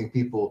by, I think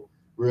people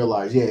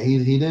realize, yeah, he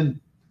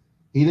didn't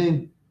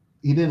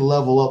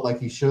level up like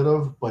he should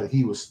have, but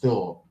he was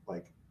still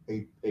like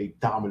a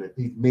dominant.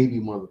 He maybe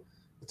one of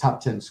the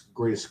top 10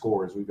 greatest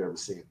scorers we've ever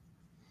seen.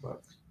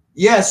 But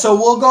yeah, so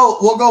we'll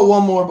go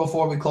one more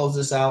before we close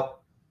this out.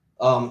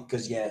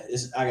 Because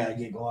I gotta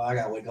get going. I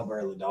gotta wake up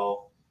early,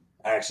 dog.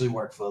 I actually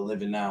work for a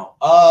living now.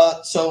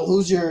 So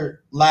who's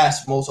your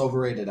last most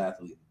overrated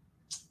athlete?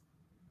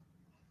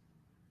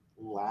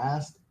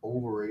 Last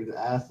overrated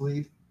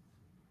athlete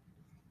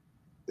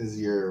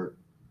is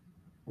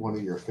one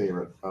of your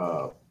favorite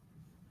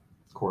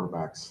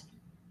quarterbacks.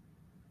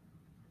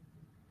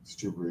 It's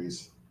Drew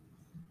Brees.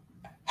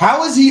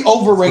 How is he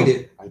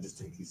overrated? I just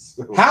think he's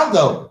so how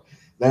though?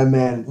 That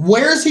man.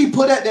 Where is he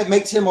put at that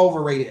makes him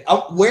overrated?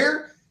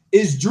 Where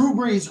is Drew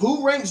Brees?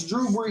 Who ranks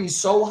Drew Brees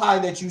so high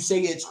that you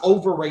say it's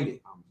overrated?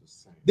 I'm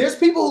just saying. There's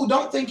people who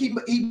don't think he.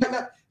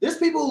 There's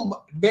people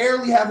who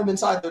barely have him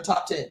inside their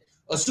top 10.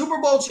 A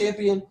Super Bowl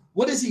champion.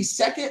 What is he?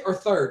 Second or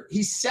third?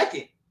 He's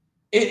second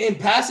in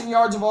passing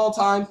yards of all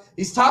time.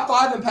 He's top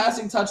 5 in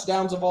passing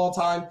touchdowns of all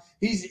time.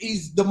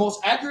 He's the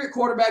most accurate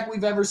quarterback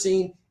we've ever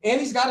seen, and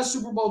he's got a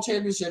Super Bowl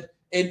championship.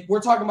 And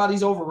we're talking about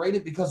he's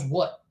overrated because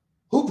what?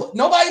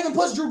 Nobody even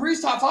puts Drew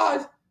Brees top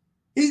 5.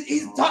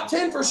 He's top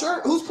 10 for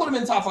sure. Who's put him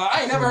in top 5?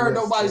 I ain't never heard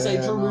nobody say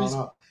Drew Brees.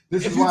 No.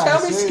 If you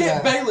tell me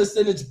Skip Bayless,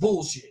 then it's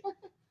bullshit.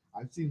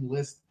 I've seen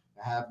lists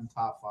that have him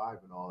top 5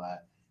 and all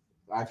that.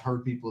 I've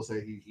heard people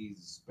say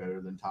he's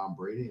better than Tom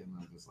Brady, and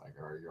I'm just like,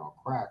 all right, you're on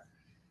crack.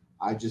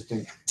 I just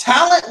think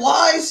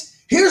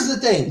talent-wise, here's the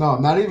thing. No,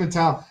 not even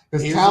talent,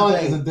 because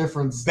talent is a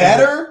difference.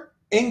 Better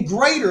and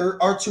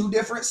greater are two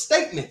different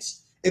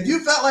statements. If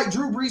you felt like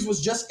Drew Brees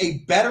was just a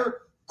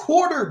better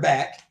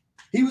quarterback,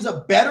 he was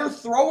a better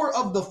thrower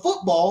of the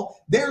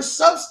football, there's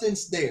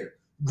substance there.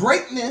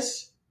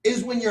 Greatness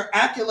is when your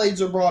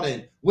accolades are brought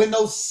in. When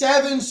those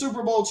 7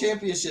 Super Bowl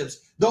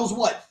championships, those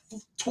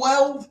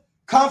 12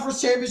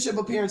 conference championship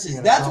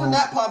appearances, that's when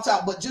that pops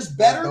out. But just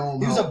better,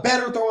 he was a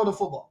better thrower of the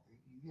football.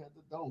 He had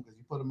the dome, because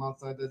you put him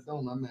outside that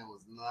dome, that man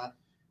was not.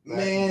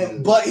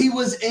 Man, but he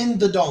was in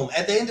the dome.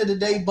 At the end of the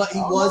day, but he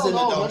was in the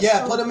dome.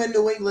 Yeah, put him in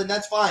New England,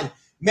 that's fine.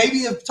 Maybe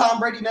if Tom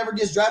Brady never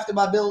gets drafted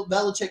by Bill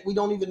Belichick, we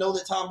don't even know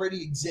that Tom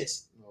Brady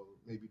exists. No,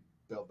 maybe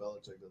Bill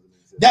Belichick doesn't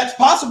exist. That's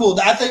possible.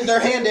 I think they're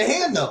hand in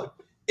hand, though.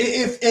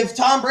 If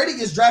Tom Brady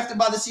gets drafted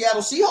by the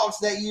Seattle Seahawks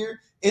that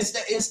year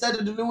instead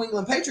of the New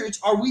England Patriots,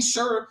 are we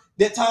sure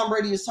that Tom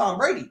Brady is Tom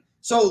Brady?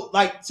 So,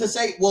 like, to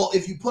say, well,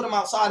 if you put him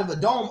outside of a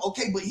dome,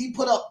 okay, but he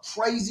put up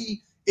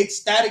crazy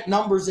ecstatic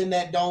numbers in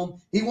that dome.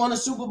 He won a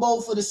Super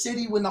Bowl for the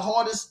city when the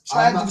hardest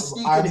tragedy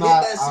could hit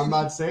that city. I'm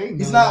not saying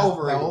he's not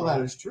overrated. All that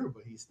is true,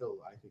 but he's still.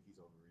 I think he's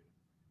overrated.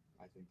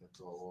 I think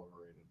that's all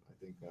overrated. I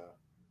think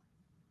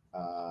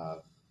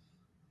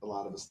a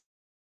lot of his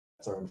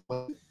stats are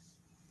inflated.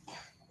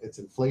 It's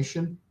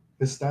inflation.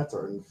 His stats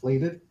are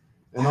inflated,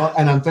 and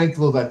I'm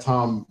thankful that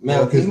Tom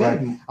broke his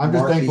record. I'm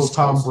just thankful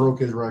Tom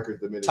broke his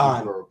record the minute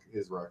he broke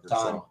his record.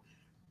 So,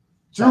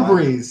 Drew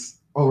Brees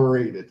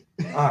overrated.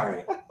 All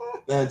right.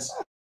 That's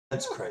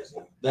crazy.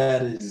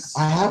 That is.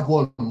 I have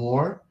one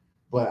more,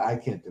 but I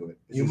can't do it.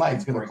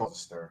 It's going to cause a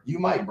stir. You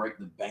might break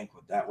the bank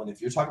with that one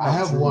if you're talking about. I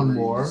have one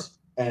more,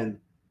 and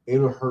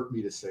it'll hurt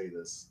me to say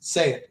this.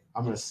 Say it.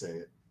 I'm going to say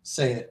it.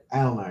 Say it.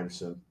 Allen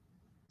Iverson.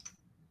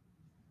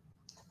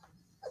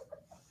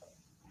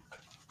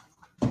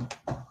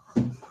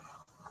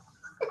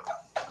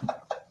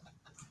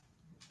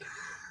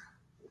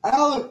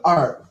 Allen, all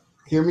right,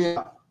 hear me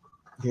out.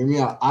 Hear me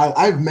out.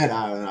 I've met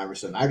Allen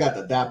Iverson. I got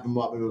to dap him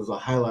up. It was a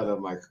highlight of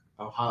my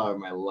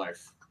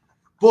life.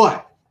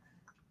 But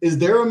is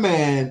there a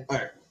man? All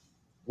right,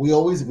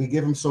 we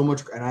give him so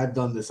much, and I've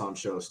done this on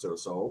shows too.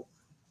 So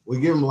we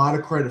give him a lot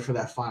of credit for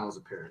that finals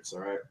appearance. All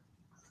right,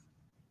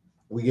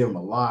 we give him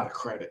a lot of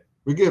credit.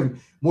 We give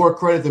him more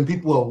credit than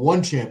people who have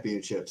won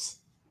championships.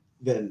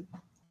 But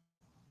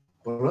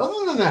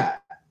other than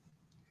that,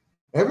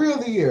 every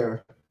other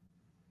year.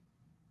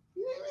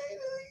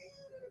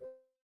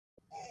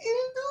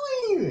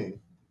 He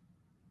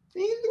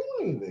didn't do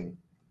anything.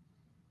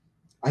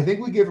 I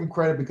think we give him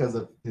credit because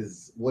of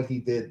what he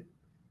did,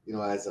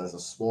 as a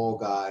small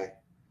guy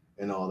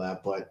and all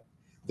that. But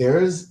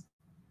there's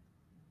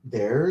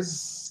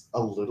a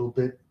little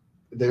bit.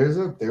 There's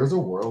a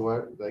world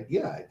where,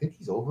 I think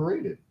he's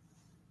overrated.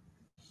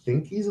 I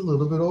think he's a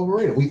little bit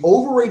overrated. We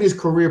overrate his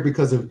career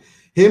because of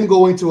him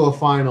going to a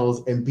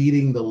finals and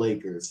beating the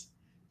Lakers.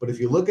 But if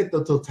you look at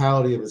the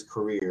totality of his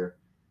career,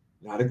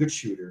 not a good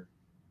shooter.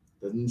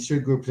 Doesn't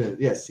shoot groups in.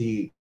 Yes,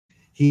 he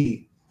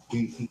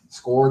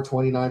scored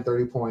 29,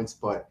 30 points.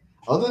 But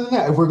other than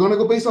that, if we're going to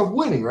go based off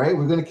winning, right,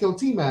 we're going to kill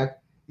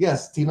T-Mac.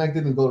 Yes, T-Mac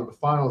didn't go to the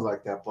finals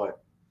like that,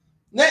 but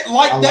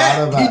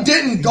he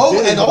didn't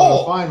go at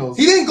all. Finals.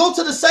 He didn't go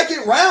to the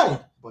second round.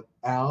 But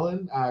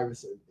Allen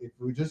Iverson, if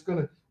we're just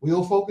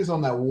we'll focus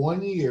on that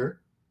 1 year.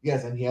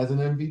 Yes, and he has an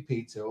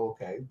MVP too.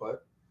 Okay,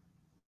 but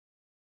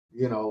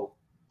it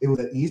was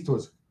the East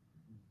was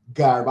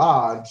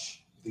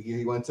garbage the year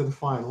he went to the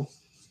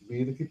finals.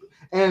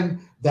 And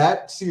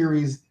that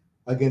series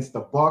against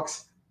the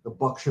Bucks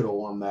should have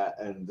won that,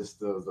 and the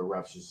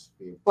refs just.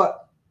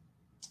 But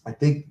I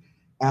think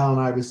Allen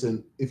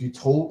Iverson, if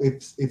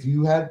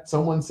you had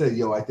someone say,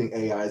 "Yo, I think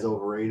AI is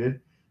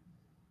overrated,"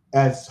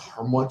 as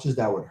much as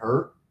that would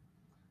hurt,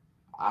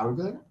 I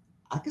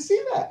can see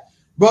that.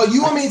 Bro,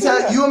 you want me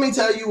to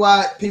tell you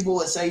why people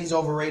would say he's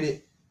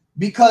overrated?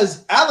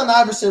 Because Allen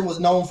Iverson was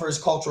known for his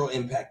cultural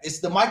impact. It's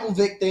the Michael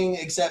Vick thing,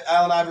 except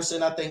Allen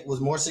Iverson, I think,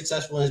 was more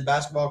successful in his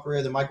basketball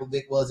career than Michael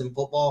Vick was in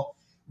football.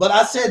 But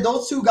I said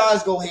those two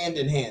guys go hand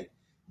in hand.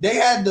 They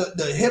had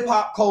the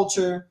hip-hop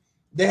culture.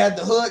 They had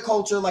the hood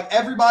culture. Like,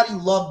 everybody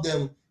loved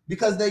them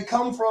because they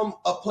come from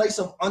a place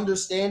of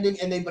understanding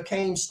and they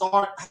became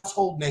star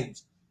household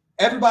names.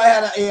 Everybody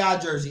had an AI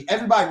jersey.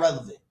 Everybody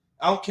relevant.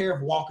 I don't care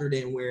if Walker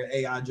didn't wear an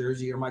AI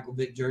jersey or Michael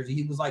Vick jersey.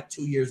 He was like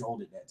 2 years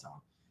old at that time.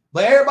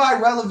 But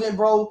everybody relevant,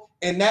 bro,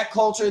 in that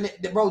culture,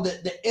 bro,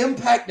 the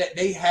impact that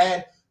they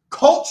had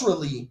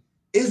culturally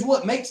is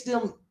what makes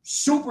them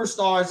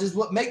superstars, is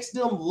what makes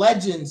them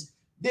legends.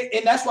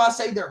 And that's why I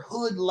say they're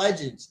hood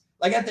legends.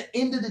 Like, at the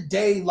end of the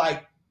day,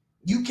 like,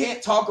 you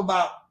can't talk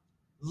about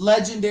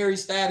legendary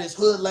status,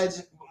 hood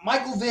legend.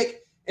 Michael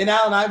Vick and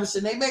Allen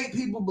Iverson, they made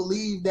people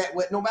believe that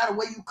no matter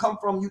where you come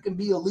from, you can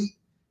be elite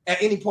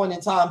at any point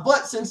in time.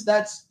 But since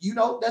that's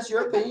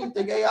your opinion, you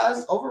think AI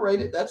is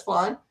overrated, that's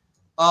fine.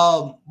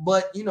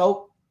 But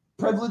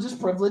privilege is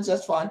privilege,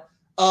 that's fine.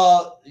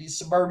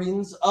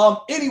 Suburbians.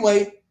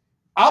 Anyway,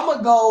 I'm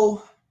gonna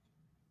go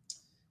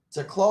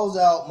to close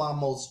out my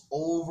most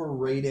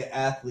overrated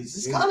athletes.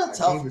 It's kind of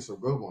tough. I gave you some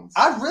good ones.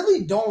 I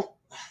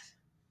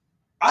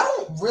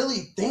don't really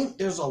think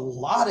there's a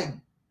lot of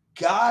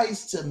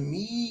guys to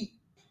me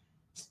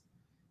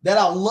that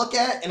I look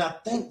at and I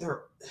think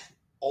they're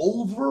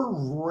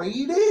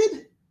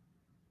overrated.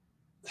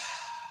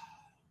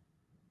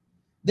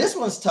 This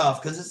one's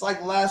tough because it's like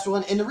the last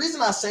one. And the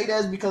reason I say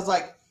that is because,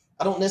 like,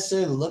 I don't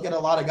necessarily look at a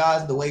lot of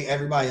guys the way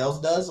everybody else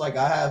does. Like,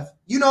 I have,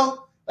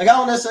 I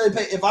don't necessarily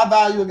pay. If I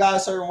value a guy a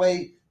certain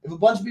way, if a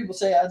bunch of people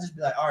say it, I'll just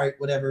be like, all right,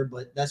 whatever,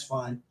 but that's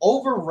fine.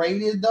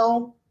 Overrated,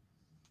 though?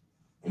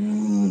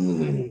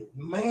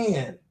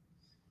 Man.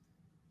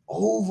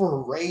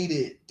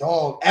 Overrated,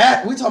 dog.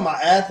 We talking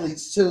about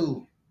athletes,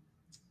 too.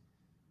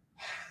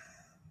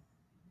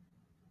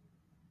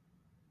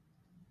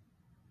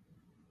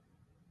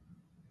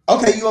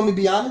 Okay, you want me to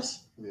be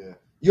honest? Yeah.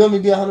 You want me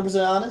to be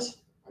 100% honest?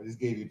 I just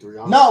gave you 3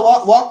 honest. No,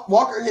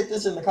 Walker hit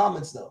this in the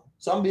comments, though.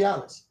 So I'm going to be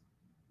honest.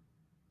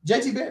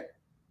 JT Barrett.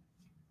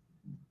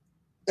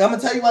 I'm going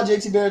to tell you why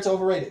JT Barrett's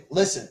overrated.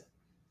 Listen,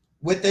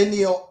 within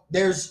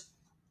there's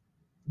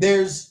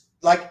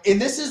like,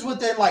 and this is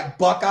within like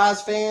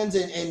Buckeyes fans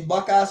and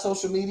Buckeyes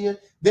social media,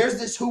 there's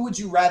this who would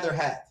you rather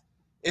have?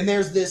 And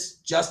there's this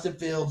Justin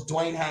Fields,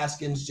 Dwayne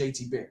Haskins,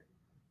 JT Barrett.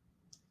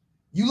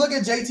 You look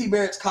at JT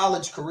Barrett's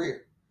college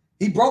career.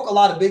 He broke a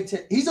lot of Big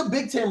Ten. He's a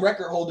Big Ten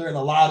record holder in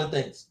a lot of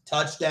things.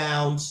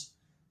 Touchdowns,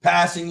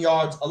 passing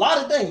yards, a lot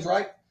of things,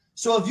 right?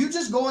 So if you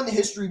just go in the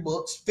history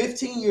books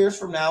 15 years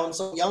from now and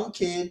some young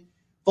kid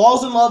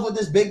falls in love with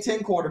this Big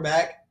Ten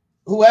quarterback,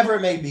 whoever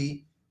it may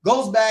be,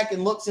 goes back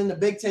and looks in the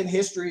Big Ten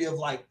history of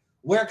like,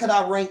 where could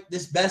I rank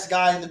this best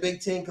guy in the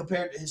Big Ten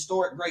compared to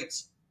historic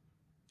greats?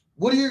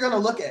 What are you going to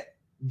look at?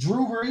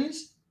 Drew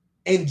Brees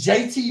and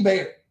JT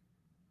Barrett.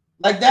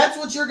 Like, that's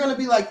what you're going to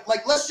be like.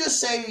 Like, let's just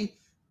say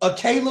a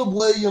Caleb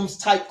Williams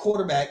type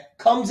quarterback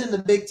comes in the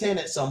Big Ten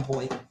at some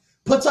point,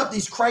 puts up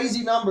these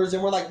crazy numbers,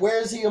 and we're like, where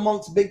is he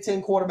amongst Big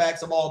Ten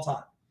quarterbacks of all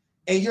time?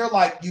 And you're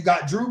like, you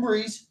got Drew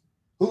Brees,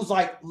 who's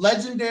like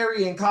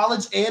legendary in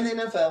college and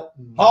NFL,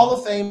 Hall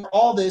of Fame,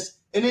 all this,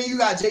 and then you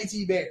got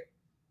JT Barrett.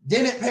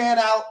 Didn't pan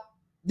out,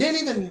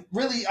 didn't even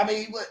really,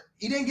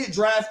 he didn't get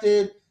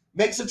drafted,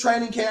 makes a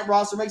training camp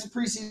roster, makes a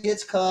preseason,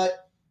 gets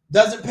cut,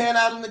 doesn't pan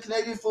out in the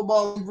Canadian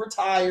Football League,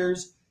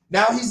 retires.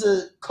 Now he's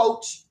a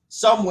coach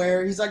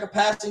somewhere. He's like a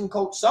passing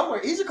coach somewhere.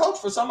 He's a coach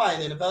for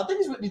somebody in the NFL. I think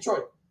he's with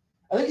Detroit.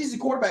 I think he's a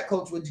quarterback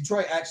coach with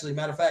Detroit, actually,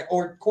 matter of fact,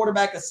 or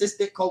quarterback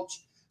assistant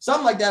coach,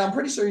 something like that. I'm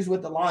pretty sure he's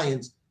with the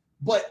Lions.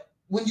 But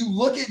when you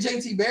look at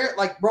JT Barrett,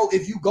 like, bro,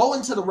 if you go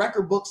into the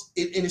record books,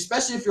 and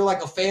especially if you're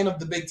like a fan of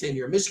the Big Ten,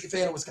 you're a Michigan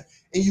fan of Wisconsin,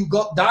 and you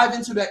go dive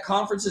into that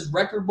conference's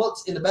record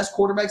books and the best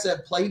quarterbacks that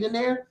have played in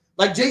there,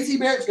 like JT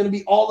Barrett's going to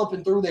be all up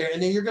and through there.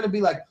 And then you're going to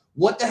be like,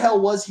 what the hell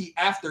was he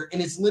after?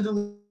 And it's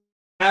literally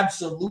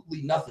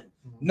absolutely nothing.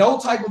 No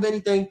type of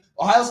anything.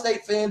 Ohio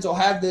State fans will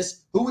have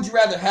this, who would you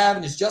rather have?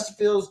 And it's Justin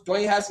Fields,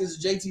 Dwayne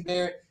Haskins, and JT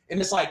Barrett. And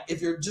it's like,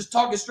 if you're just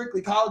talking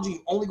strictly college and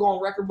you only go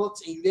on record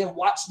books and you then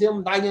watch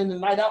them night in and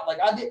night out like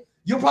I did,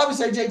 you'll probably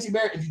say JT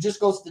Barrett if you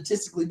just go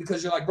statistically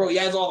because you're like, bro, he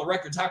has all the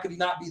records. How could he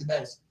not be the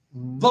best?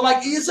 But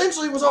like, he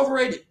essentially was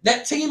overrated.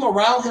 That team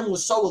around him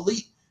was so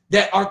elite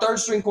that our third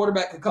string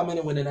quarterback could come in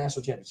and win a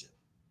national championship.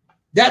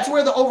 That's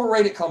where the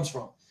overrated comes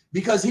from.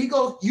 Because he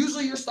goes,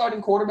 usually your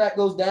starting quarterback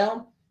goes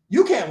down,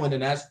 you can't win the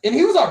national. And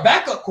he was our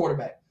backup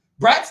quarterback.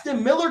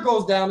 Braxton Miller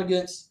goes down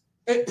against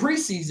at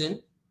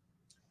preseason.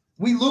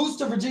 We lose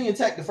to Virginia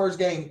Tech the first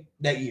game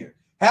that year.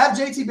 Have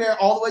JT Barrett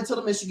all the way to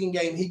the Michigan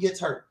game. He gets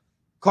hurt.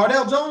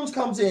 Cardell Jones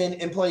comes in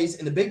and plays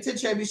in the Big Ten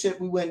Championship.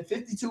 We win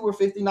 52 or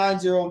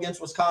 59-0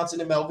 against Wisconsin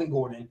and Melvin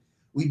Gordon.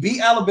 We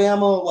beat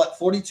Alabama,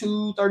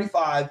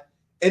 42-35.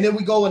 And then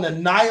we go and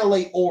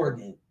annihilate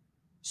Oregon.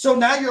 So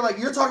now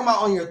you're talking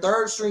about on your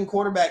third string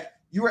quarterback,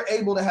 you were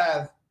able to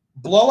have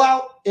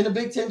blowout in the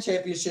Big Ten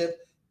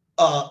Championship,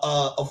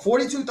 a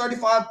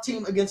 42-35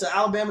 team against an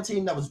Alabama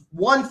team that was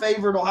one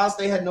favorite. Ohio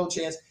State had no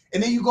chance.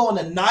 And then you go and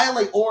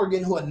annihilate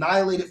Oregon, who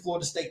annihilated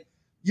Florida State.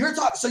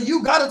 So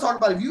you got to talk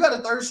about, if you got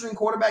a third string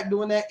quarterback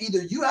doing that,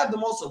 either you have the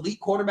most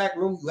elite quarterback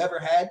room you ever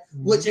had,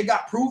 which it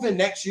got proven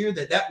next year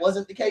that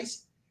wasn't the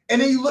case.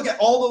 And then you look at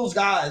all those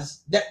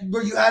guys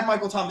where you had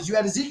Michael Thomas, you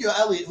had Ezekiel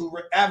Elliott, who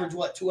averaged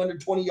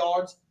 220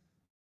 yards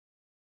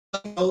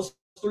in those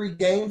 3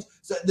 games.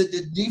 So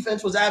the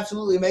defense was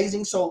absolutely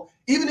amazing. So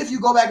even if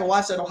you go back and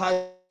watch that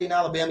Ohio and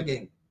Alabama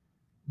game,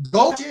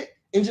 go watch it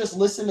and just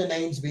listen to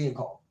names being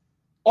called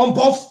on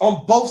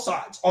both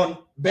sides, on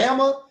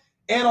Bama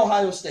and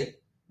Ohio State.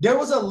 There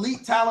was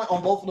elite talent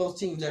on both of those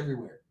teams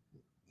everywhere.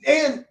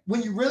 And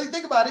when you really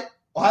think about it,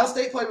 Ohio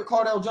State played with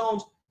Cardell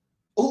Jones.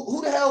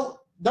 Who the hell?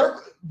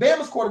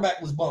 Bama's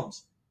quarterback was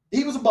bums.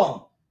 He was a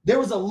bum. There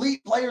was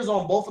elite players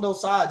on both of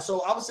those sides.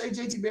 So I would say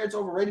JT Barrett's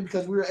overrated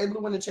because we were able to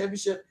win the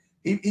championship.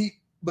 He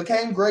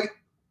became great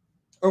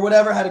or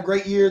whatever, had a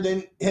great year.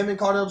 Then him and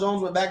Cardell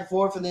Jones went back and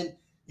forth. And then,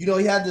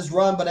 he had this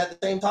run. But at the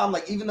same time,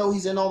 even though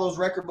he's in all those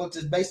record books,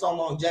 it's based on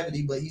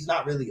longevity, but he's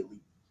not really elite.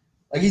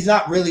 He's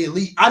not really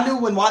elite. I knew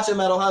when watching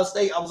him at Ohio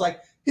State, I was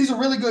like, he's a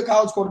really good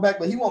college quarterback,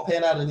 but he won't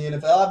pan out in the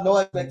NFL. I have no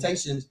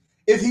expectations.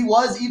 If he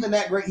was even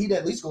that great, he'd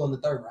at least go in the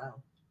 3rd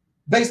round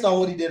based on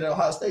what he did at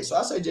Ohio State. So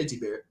I say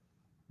JT Barrett.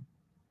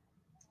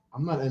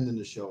 I'm not ending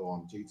the show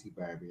on JT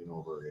Barrett being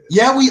overrated.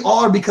 Yeah, we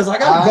are, because I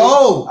got to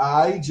go.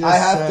 I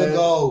have to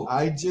go.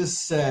 I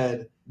just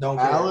said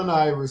Allen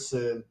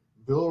Iverson,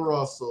 Bill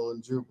Russell,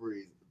 and Drew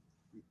Brees.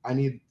 I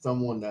need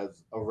someone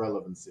that's a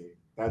relevancy.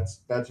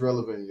 That's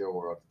relevant in your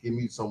world. Give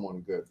me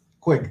someone good.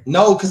 Quick.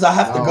 No, because I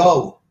have to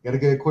go. Gotta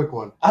get a quick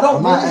one.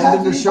 I'm not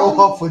ending the show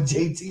up for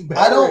JT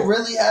Barrett. I don't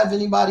really have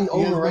anybody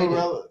overrated.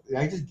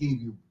 I just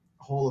gave you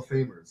Hall of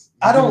Famers.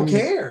 I don't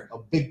care. A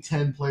Big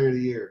Ten Player of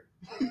the Year.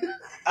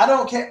 I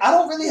don't care. I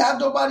don't really have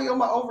nobody on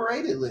my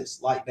overrated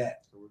list like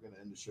that. So we're gonna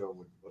end the show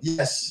with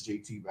yes,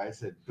 JT. I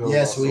said Bill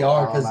yes, Russell, we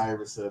are,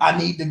 because I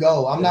need to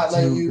go. I'm not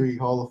letting you. 2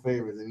 Hall of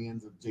Famers, and he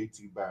ends up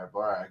JT Barrett.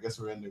 All right, I guess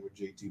we're ending with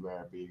JT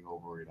Barrett being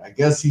overrated. I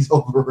guess he's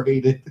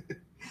overrated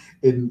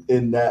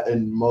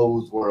in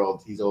Mo's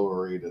world. He's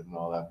overrated and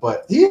all that.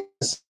 But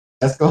yes,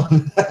 that's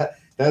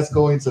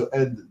going to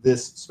end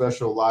this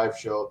special live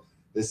show.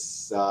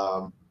 This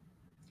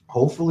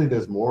hopefully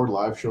there's more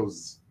live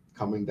shows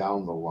coming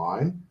down the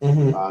line.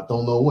 Mm-hmm.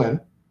 Don't know when.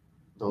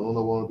 Don't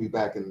know when we'll be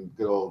back in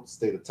good old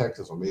state of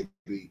Texas, or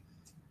maybe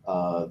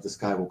this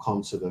guy will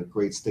come to the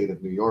great state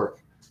of New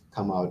York,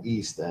 come out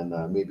east,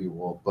 and maybe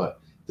we'll. But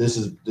this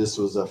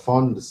was a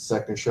fun. The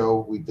second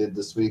show we did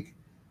this week,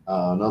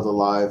 another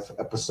live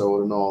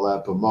episode and all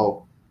that. But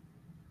Mo,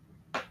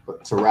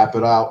 to wrap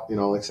it out,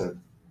 like I said,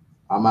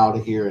 I'm out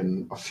of here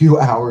in a few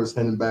hours,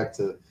 heading back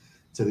to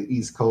the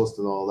East Coast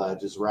and all that.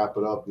 Just wrap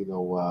it up,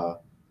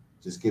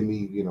 just give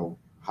me,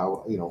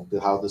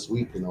 how this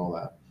week and all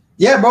that.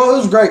 Yeah, bro, it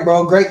was great,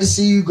 bro. Great to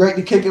see you. Great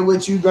to kick it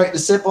with you. Great to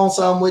sip on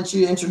something with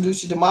you.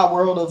 Introduce you to my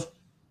world of,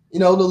 the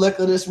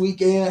liquor this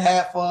weekend.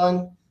 Had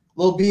fun.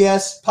 Little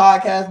BS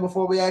podcast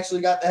before we actually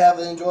got to have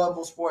an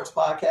enjoyable sports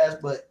podcast.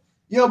 But,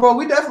 bro,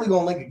 we definitely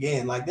going to link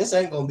again. This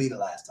ain't going to be the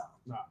last time.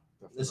 No,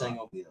 this ain't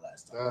going to be the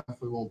last time.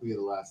 Definitely won't be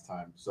the last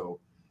time.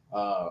 So,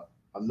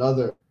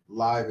 another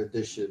live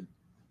edition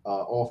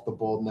Off the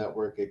Ball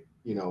Network,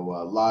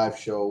 live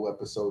show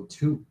episode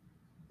 2.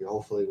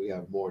 Hopefully we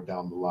have more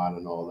down the line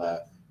and all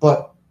that.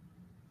 But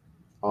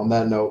on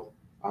that note,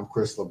 I'm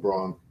Chris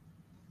LeBron.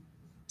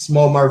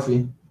 Small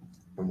Murphy.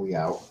 And we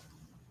out.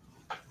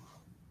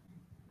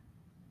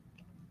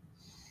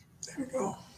 There we go.